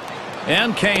delivery.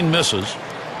 And Kane misses.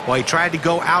 Well, he tried to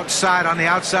go outside on the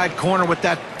outside corner with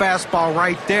that fastball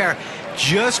right there.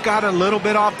 Just got a little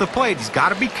bit off the plate. He's got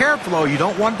to be careful, though. You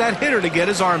don't want that hitter to get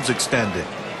his arms extended.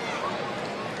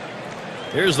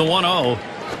 Here's the 1-0.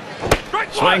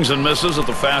 Swings and misses at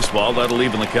the fastball. That'll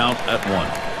even the count at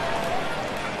 1.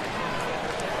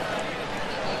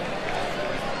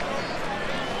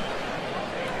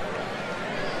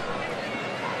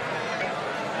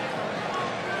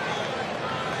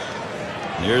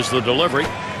 Here's the delivery.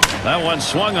 That one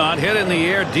swung on, hit in the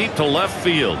air deep to left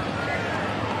field.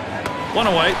 One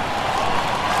away.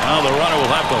 Now the runner will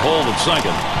have to hold at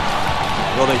second.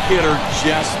 Well, the hitter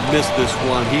just missed this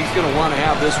one. He's going to want to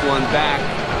have this one back.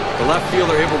 The left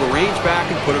fielder able to range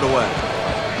back and put it away.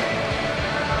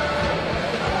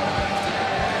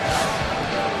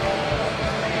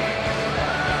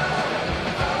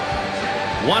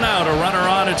 One out, a runner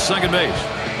on at second base.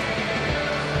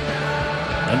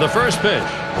 And the first pitch.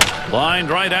 Lined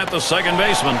right at the second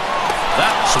baseman.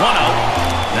 That's one out.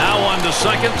 Now on to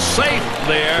second. Safe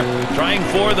there. Trying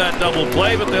for that double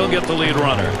play, but they'll get the lead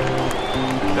runner.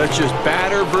 That's just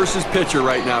batter versus pitcher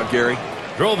right now, Gary.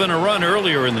 Drove in a run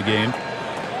earlier in the game.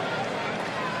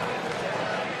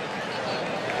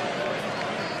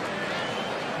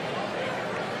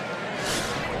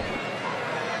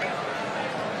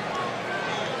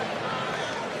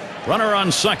 Runner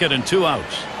on second and 2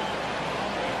 outs.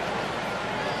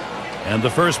 And the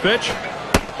first pitch.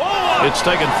 It's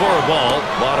taken for a ball.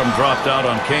 Bottom dropped out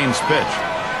on Kane's pitch.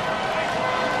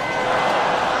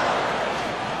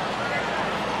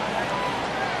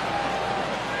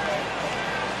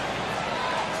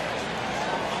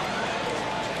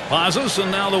 Pauses,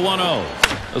 and now the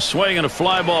 1-0. A swing and a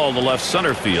fly ball to left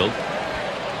center field.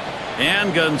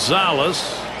 And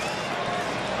Gonzalez.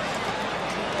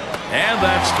 And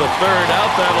that's the third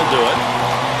out. That'll do it.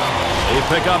 They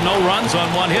pick up no runs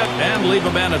on one hit and leave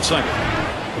a man at second.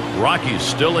 Rockies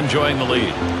still enjoying the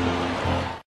lead.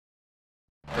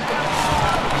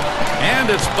 And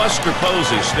it's Buster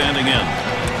Posey standing in.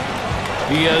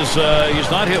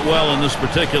 He's not hit well in this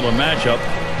particular matchup.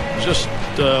 Just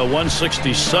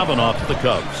 167 off the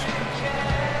Cubs.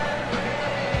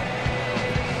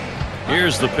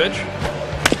 Here's the pitch.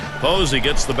 Posey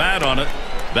gets the bat on it.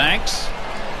 Banks.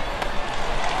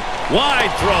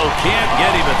 Wide throw, can't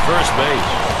get him at first base.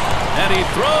 And he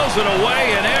throws it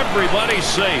away and everybody's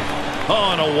safe. Oh,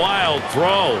 and a wild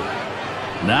throw.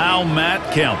 Now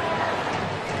Matt Kemp.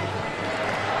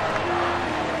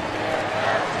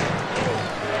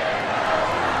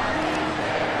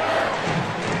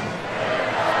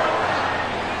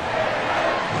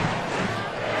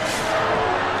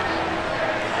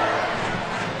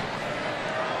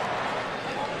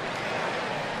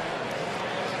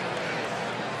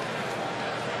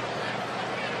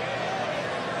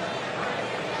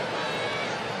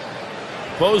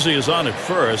 Posey is on at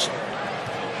first.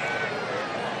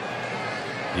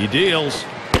 He deals.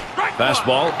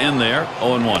 Fastball in there.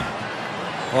 0-1.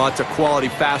 Oh, it's a quality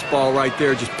fastball right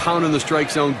there. Just pounding the strike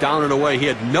zone down and away. He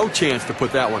had no chance to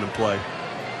put that one in play.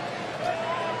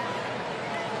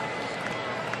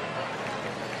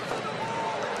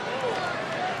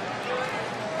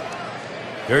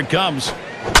 Here it comes.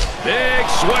 Big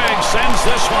swing. Sends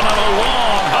this one on a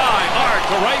long, high arc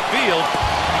to right field.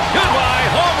 Goodbye.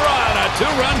 Home run. A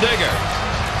 2-run digger.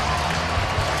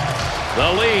 The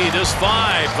lead is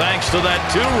 5 thanks to that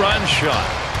 2-run shot.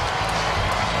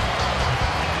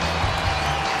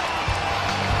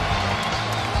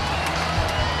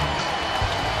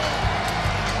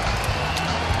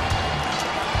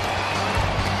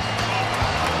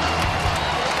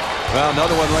 Well,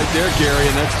 another one right there, Gary,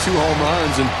 and that's 2 home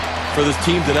runs and for this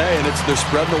team today, and they're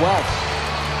spreading the wealth.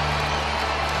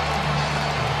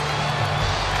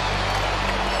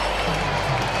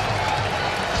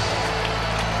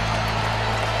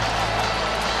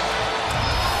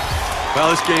 Well,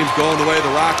 this game's going the way the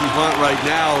Rockies want right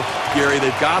now, Gary.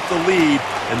 They've got the lead,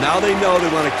 and now they know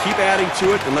they want to keep adding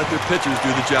to it and let their pitchers do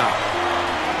the job.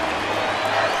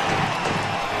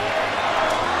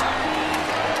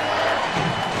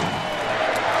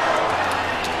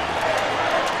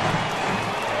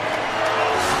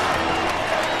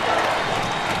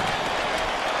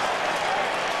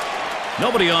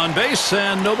 Nobody on base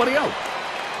and nobody out.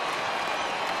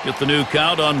 Get the new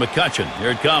count on McCutchen.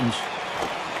 Here it comes.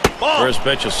 First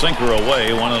pitch, a sinker away,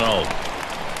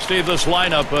 1-0. Steve, this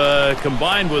lineup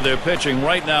combined with their pitching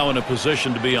right now in a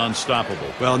position to be unstoppable.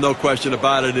 Well, no question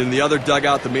about it. In the other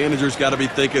dugout, the manager's got to be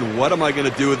thinking, what am I going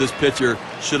to do with this pitcher?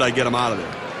 Should I get him out of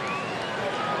there?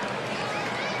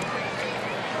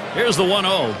 Here's the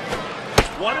 1-0.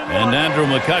 And Andrew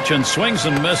McCutchen swings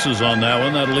and misses on that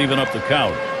one. That'll even up the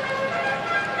count.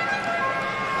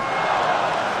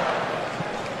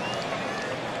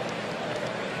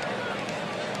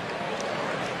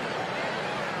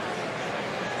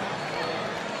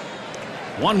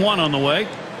 One on the way.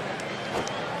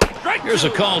 Here's a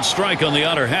called strike on the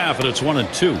outer half, and it's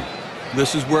 1-2.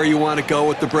 This is where you want to go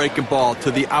with the breaking ball,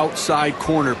 to the outside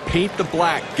corner. Paint the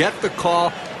black. Get the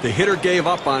call. The hitter gave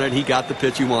up on it. He got the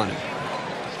pitch he wanted.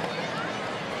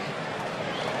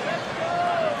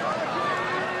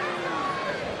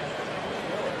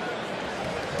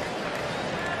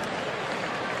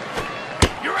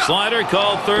 Slider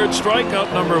called third,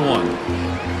 strikeout number 1.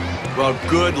 Well,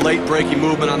 good late breaking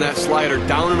movement on that slider.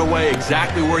 Down and away,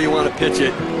 exactly where you want to pitch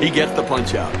it. He gets the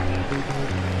punch out.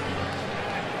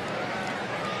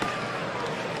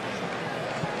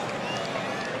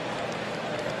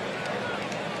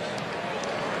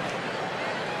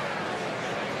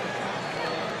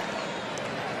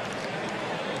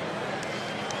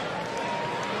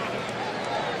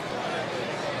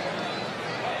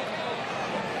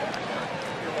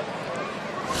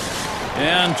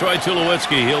 And Troy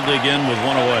Tulowitzki, he'll dig in with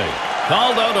one away.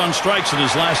 Called out on strikes in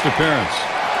his last appearance.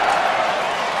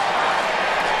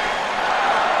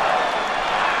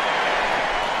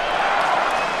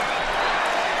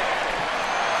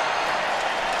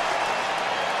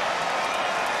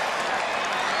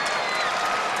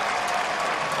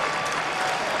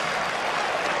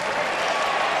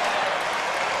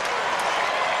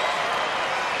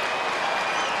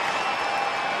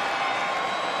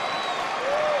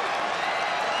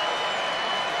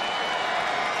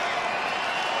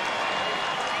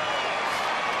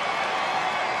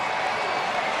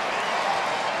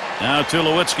 Now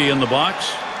Tulowitzki in the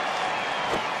box.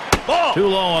 Ball. Too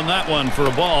low on that one for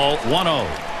a ball. 1-0.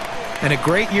 And a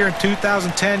great year in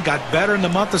 2010. Got better in the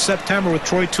month of September with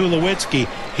Troy Tulowitzki.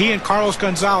 He and Carlos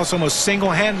Gonzalez almost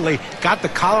single-handedly got the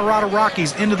Colorado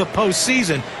Rockies into the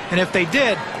postseason. And if they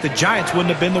did, the Giants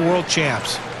wouldn't have been the world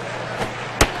champs.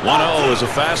 1-0 is a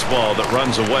fastball that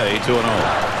runs away. 2-0.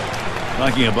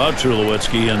 Talking about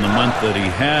Tulowitzki in the month that he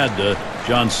had,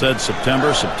 John said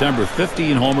September,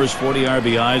 15 homers, 40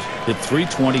 RBIs, hit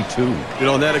 .322. You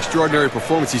know, in that extraordinary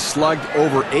performance, he slugged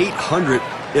over 800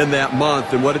 in that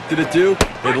month. And what did it do?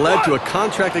 It led to a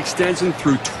contract extension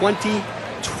through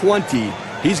 2020.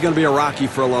 He's going to be a Rocky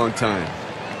for a long time.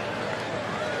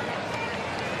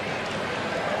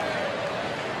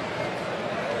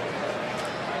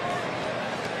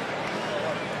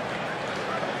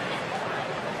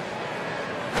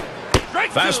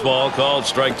 Fastball called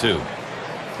strike 2.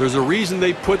 There's a reason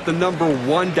they put the number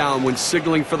 1 down when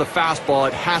signaling for the fastball.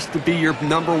 It has to be your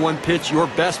number 1 pitch, your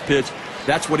best pitch.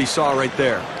 That's what he saw right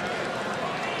there.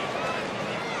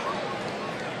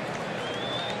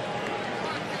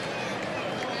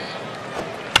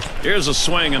 Here's a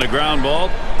swing and a ground ball.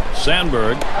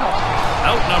 Sandberg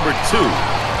out number 2.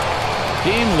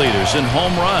 Team leaders in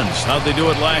home runs. How'd they do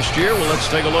it last year? Well, let's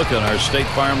take a look on our State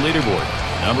Farm leaderboard.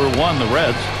 Number 1, the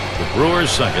Reds. The Brewers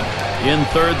 2nd. In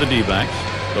 3rd, the D-backs.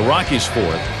 The Rockies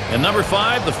 4th. And number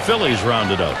 5, the Phillies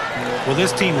rounded out. Well,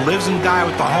 this team lives and dies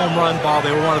with the home run ball.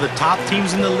 They were one of the top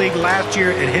teams in the league last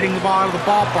year at hitting the ball out of the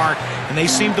ballpark, and they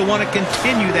seem to want to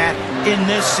continue that in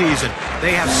this season.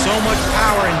 They have so much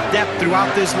power and depth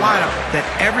throughout this lineup that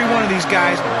every one of these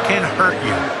guys can hurt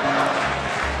you.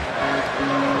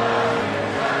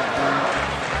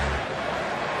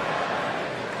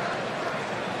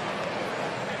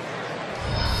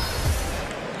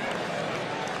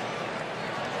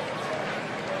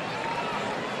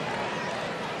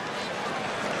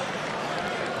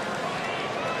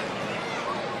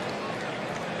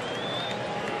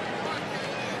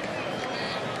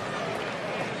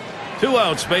 Two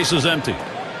out, space is empty.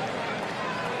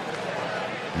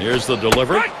 Here's the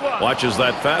delivery. Watches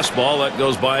that fastball. That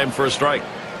goes by him for a strike.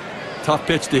 Tough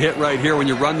pitch to hit right here. When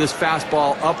you run this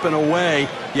fastball up and away,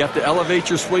 you have to elevate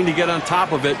your swing to get on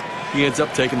top of it. He ends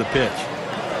up taking the pitch.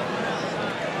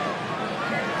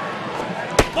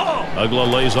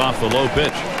 Uggla lays off the low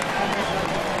pitch.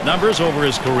 Numbers over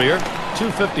his career,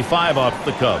 .255 off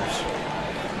the Cubs.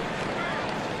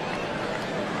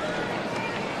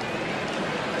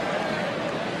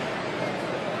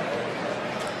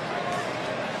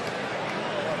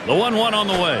 The 1-1 on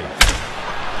the way.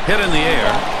 Hit in the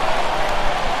air.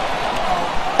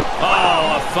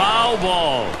 Oh, a foul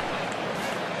ball.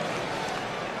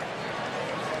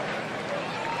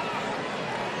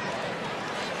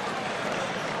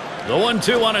 The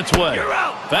 1-2 on its way.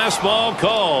 Fastball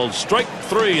called. Strike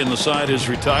 3, and the side is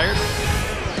retired.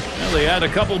 Well, they add a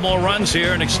couple more runs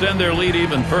here and extend their lead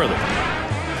even further.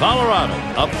 Colorado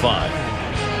up 5.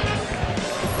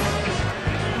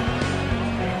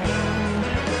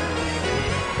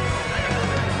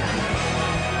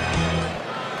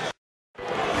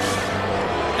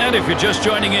 And if you're just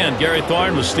joining in, Gary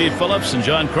Thorne with Steve Phillips and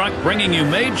John Kruk bringing you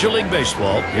Major League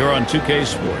Baseball here on 2K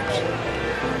Sports.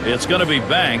 It's going to be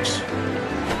Banks.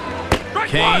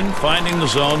 Kane finding the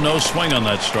zone. No swing on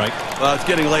that strike. Well, it's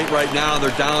getting late right now.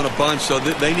 They're down a bunch, so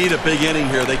they need a big inning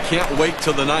here. They can't wait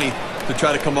till the 9th to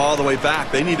try to come all the way back.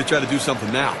 They need to try to do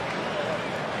something now.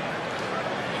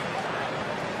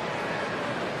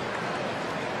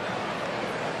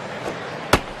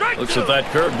 Looks at that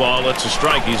curveball. It's a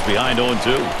strike. He's behind 0-2.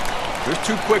 There's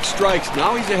 2 quick strikes.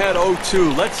 Now he's ahead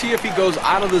 0-2. Let's see if he goes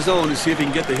out of the zone to see if he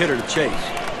can get the hitter to chase.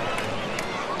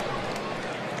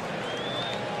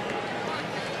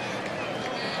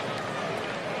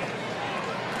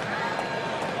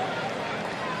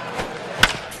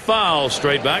 Foul,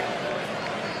 straight back.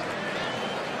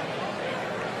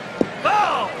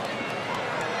 Foul!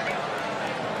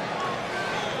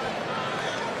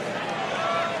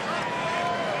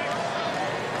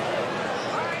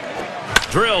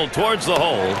 Drilled towards the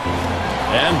hole,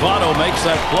 and Votto makes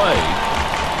that play.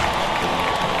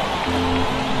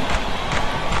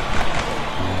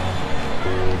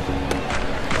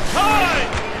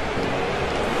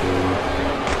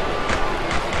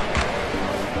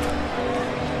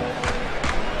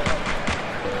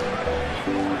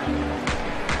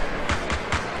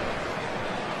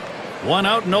 One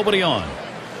out, nobody on.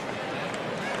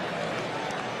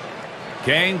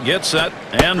 Kane gets set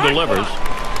and delivers.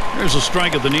 There's a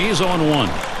strike at the knees, 0-1.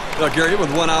 Now, Gary,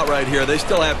 with 1 out right here, they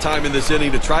still have time in this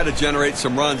inning to try to generate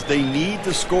some runs. They need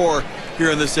to score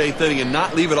here in this 8th inning and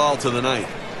not leave it all to the 9th.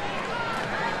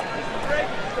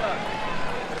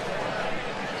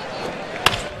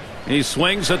 He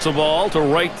swings, hits a ball to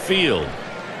right field.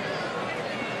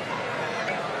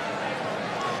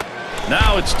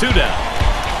 Now it's 2 down.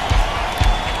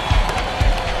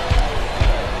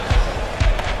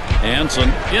 Hanson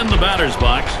in the batter's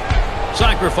box.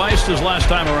 Sacrificed his last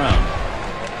time around.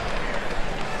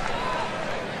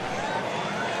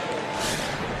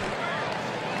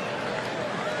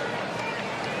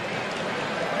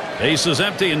 Base is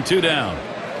empty and 2 down.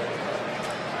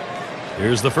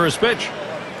 Here's the first pitch.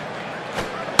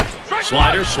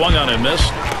 Slider swung on and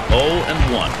missed.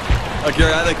 0-1.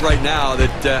 Gary, I think right now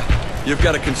that you've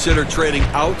got to consider trading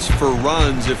outs for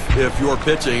runs if you're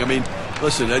pitching. I mean,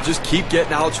 listen, just keep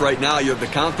getting outs right now. You have the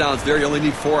countdowns there. You only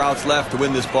need 4 outs left to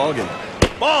win this ballgame.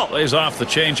 Ball lays off the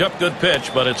changeup. Good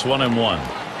pitch, but it's 1-1.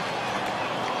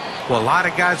 Well, a lot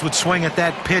of guys would swing at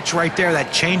that pitch right there, that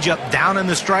changeup down in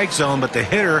the strike zone, but the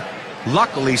hitter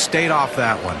luckily stayed off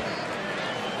that one.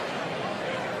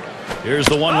 Here's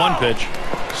the 1-1 pitch.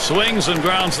 Swings and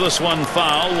grounds this one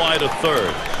foul, wide of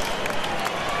third.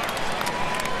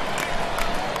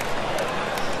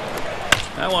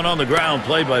 That one on the ground,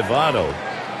 played by Votto.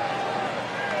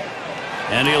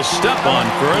 And he'll step on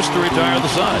first to retire the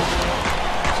side.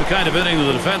 It's the kind of inning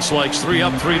the defense likes. 3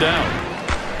 up, 3 down.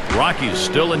 Rockies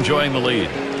still enjoying the lead.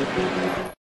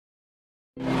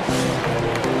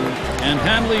 And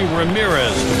Hanley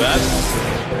Ramirez to bat.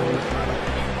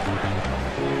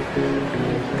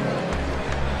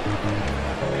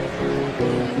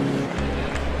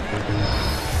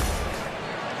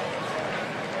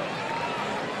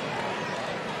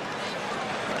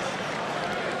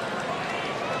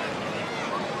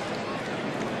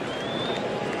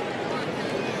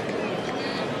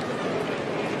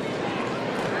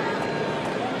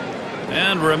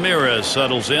 And Ramirez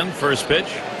settles in. First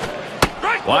pitch.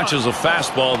 Watches a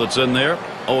fastball that's in there.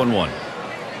 0-1.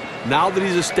 Now that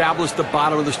he's established the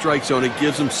bottom of the strike zone, it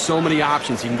gives him so many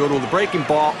options. He can go to the breaking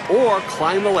ball or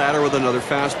climb the ladder with another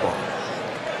fastball.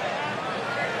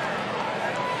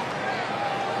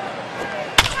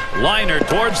 Liner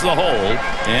towards the hole.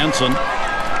 Hanson.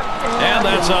 And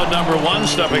that's out number 1,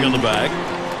 stepping in the bag.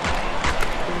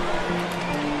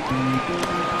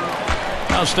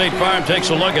 Now State Farm takes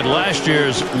a look at last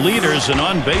year's leaders in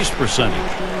on-base percentage.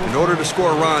 In order to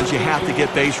score runs, you have to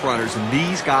get base runners, and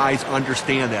these guys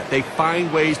understand that. They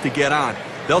find ways to get on.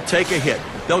 They'll take a hit.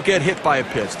 They'll get hit by a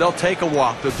pitch. They'll take a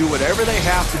walk. They'll do whatever they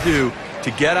have to do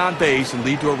to get on base and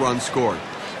lead to a run scored.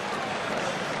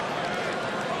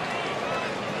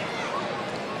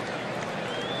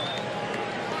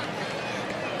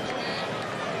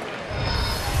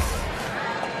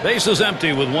 Base is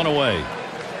empty with 1 away.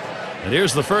 And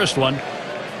here's the first one.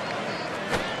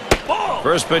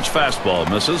 First pitch fastball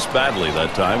misses badly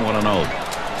that time. 1-0.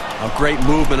 A great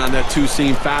movement on that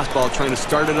two-seam fastball, trying to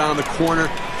start it on the corner,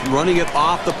 running it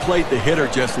off the plate. The hitter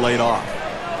just laid off.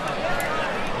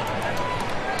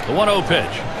 The 1-0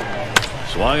 pitch.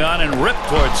 Swung on and ripped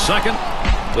towards second.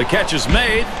 The catch is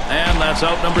made, and that's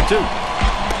out number 2.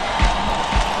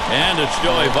 And it's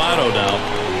Joey Votto now.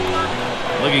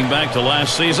 Looking back to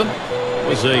last season, it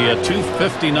was a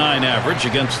 .259 average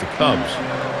against the Cubs.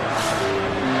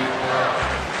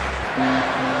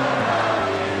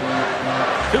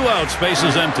 Two outs, space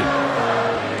is empty.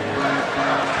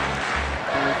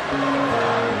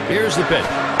 Here's the pitch.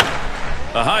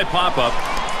 A high pop-up.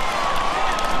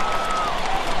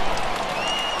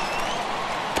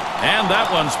 And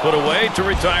that one's put away to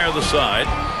retire the side.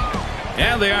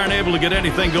 And they aren't able to get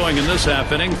anything going in this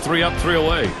half inning. 3 up, 3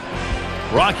 away.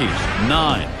 Rockies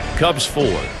 9, Cubs 4.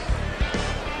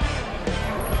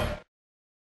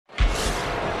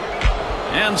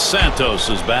 And Santos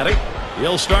is batting.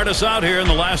 He'll start us out here in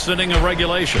the last inning of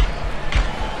regulation.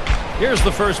 Here's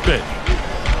the first pitch.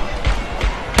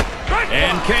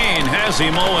 And Kane has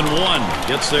him 0-1.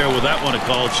 Gets there with that one, a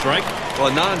called strike. Well,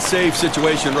 a non-save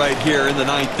situation right here in the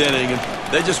 9th inning,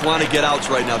 and they just want to get outs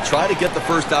right now. Try to get the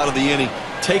first out of the inning.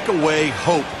 Take away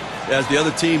hope as the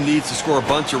other team needs to score a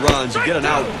bunch of runs. You get an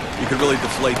out, you can really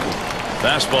deflate them.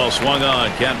 Fastball swung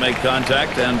on, can't make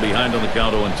contact, and behind on the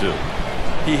count 0-2.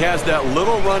 He has that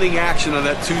little running action on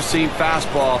that two-seam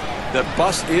fastball that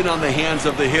busts in on the hands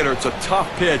of the hitter. It's a tough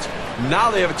pitch.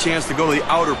 Now they have a chance to go to the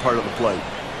outer part of the plate.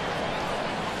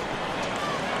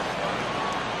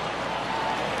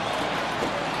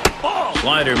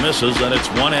 Slider misses, and it's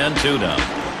 1-2 now.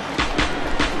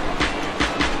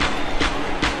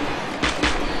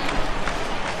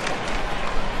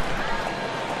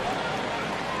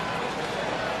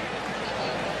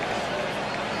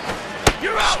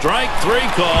 Strike 3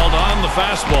 called on the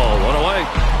fastball. 1 away.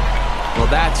 Well,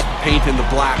 that's painting the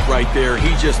black right there. He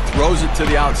just throws it to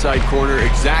the outside corner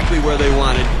exactly where they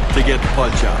wanted to get the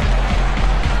punch out.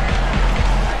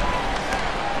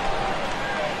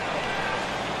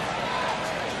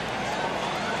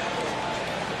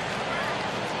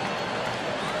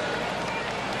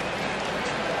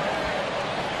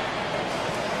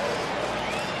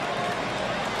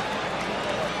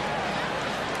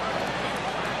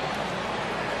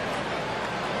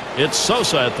 It's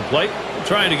Sosa at the plate.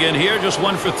 Trying again here. Just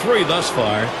 1 for 3 thus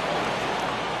far.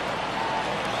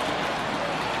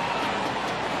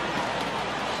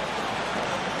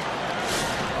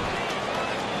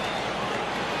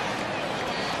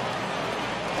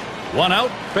 One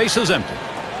out. Bases empty.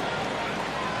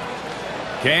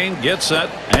 Kane gets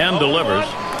set and delivers.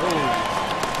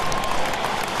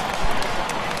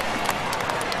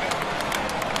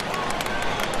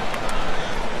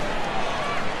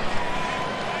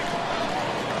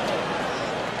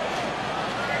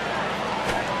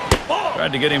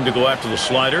 Tried to get him to go after the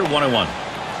slider. 1-1.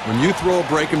 When you throw a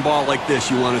breaking ball like this,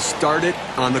 you want to start it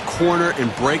on the corner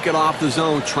and break it off the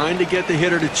zone, trying to get the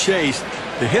hitter to chase.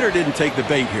 The hitter didn't take the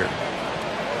bait here.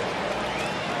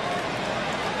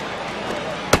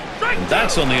 And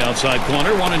that's on the outside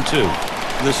corner.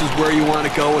 1-2. This is where you want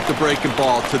to go with the breaking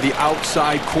ball, to the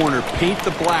outside corner. Paint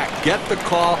the black. Get the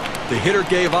call. The hitter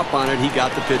gave up on it. He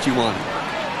got the pitch he wanted.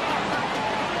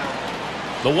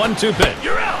 The 1-2 pitch.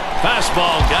 You're out.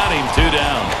 Fastball got him 2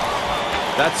 down.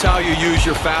 That's how you use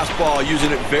your fastball,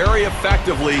 using it very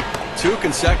effectively. 2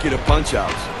 consecutive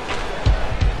punch-outs.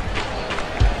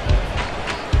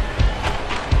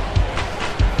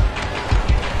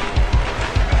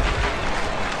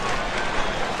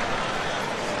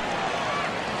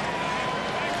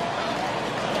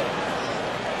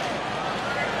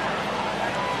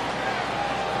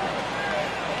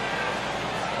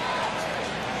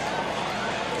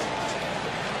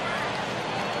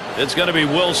 It's going to be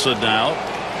Wilson now.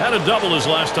 Had a double his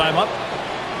last time up.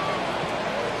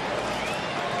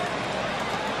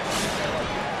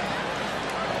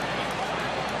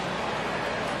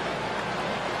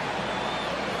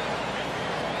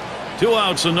 Two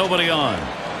outs and nobody on.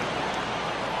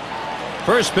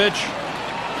 First pitch.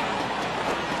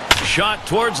 Shot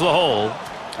towards the hole.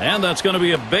 And that's going to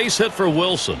be a base hit for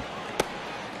Wilson.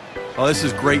 Oh, this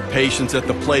is great patience at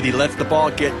the plate. He lets the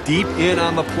ball get deep in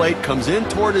on the plate, comes in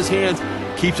toward his hands,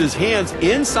 keeps his hands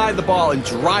inside the ball, and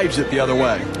drives it the other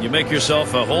way. You make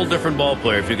yourself a whole different ball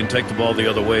player if you can take the ball the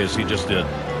other way, as he just did.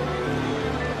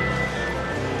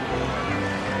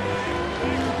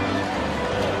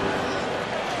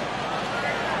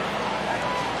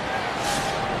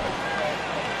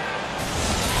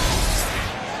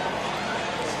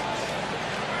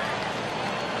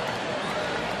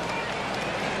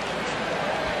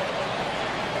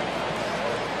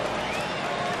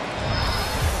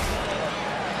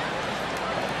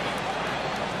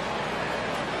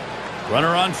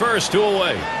 Runner on first, 2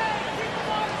 away.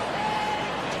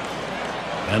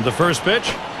 And the first pitch.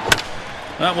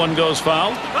 That one goes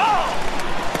foul.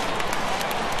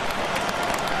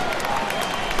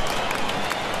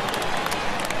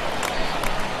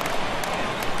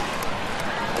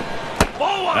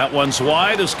 That one's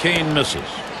wide as Kane misses.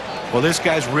 Well, this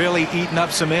guy's really eating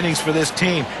up some innings for this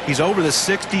team. He's over the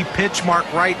 60 pitch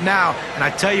mark right now. And I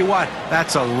tell you what,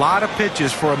 that's a lot of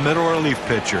pitches for a middle relief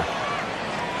pitcher.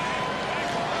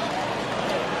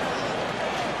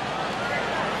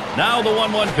 Now the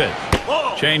 1-1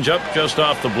 pitch. Change up just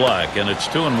off the black, and it's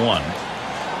 2-1.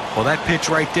 Well, that pitch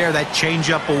right there, that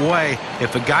changeup away,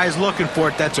 if a guy's looking for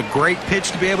it, that's a great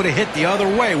pitch to be able to hit the other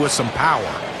way with some power.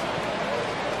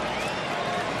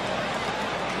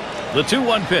 The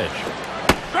 2-1 pitch.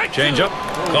 Changeup,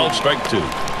 called strike 2.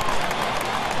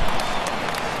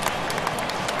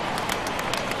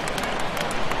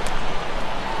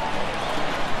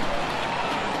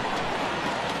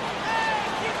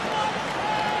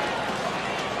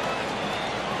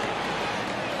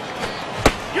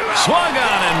 Swung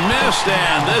on and missed,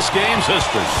 and this game's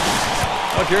history.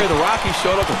 Well, Gary, the Rockies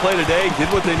showed up to play today, did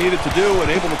what they needed to do, and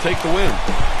able to take the win.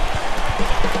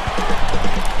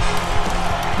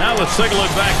 Now let's take a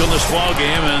look back on this ball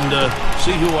game and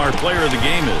see who our player of the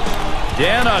game is.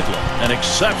 Dan Uggla, an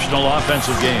exceptional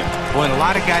offensive game. When a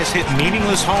lot of guys hit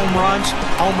meaningless home runs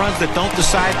that don't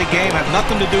decide the game, have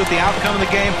nothing to do with the outcome of the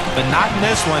game, but not in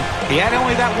this one. He had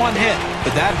only that one hit,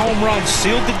 but that home run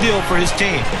sealed the deal for his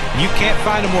team. You can't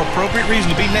find a more appropriate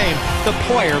reason to be named the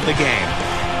player of the game.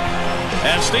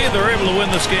 And Steve, they're able to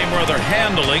win this game rather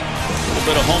handily. A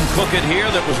little bit of home cooking here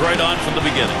that was right on from the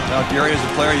beginning. Now, Gary, as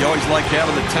a player, you always like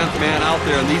having the 10th man out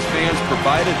there, and these fans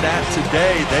provided that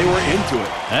today. They were into it.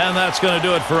 And that's going to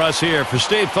do it for us here. For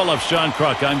Steve Phillips, John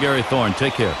Kruk, I'm Gary Thorne.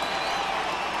 Take care.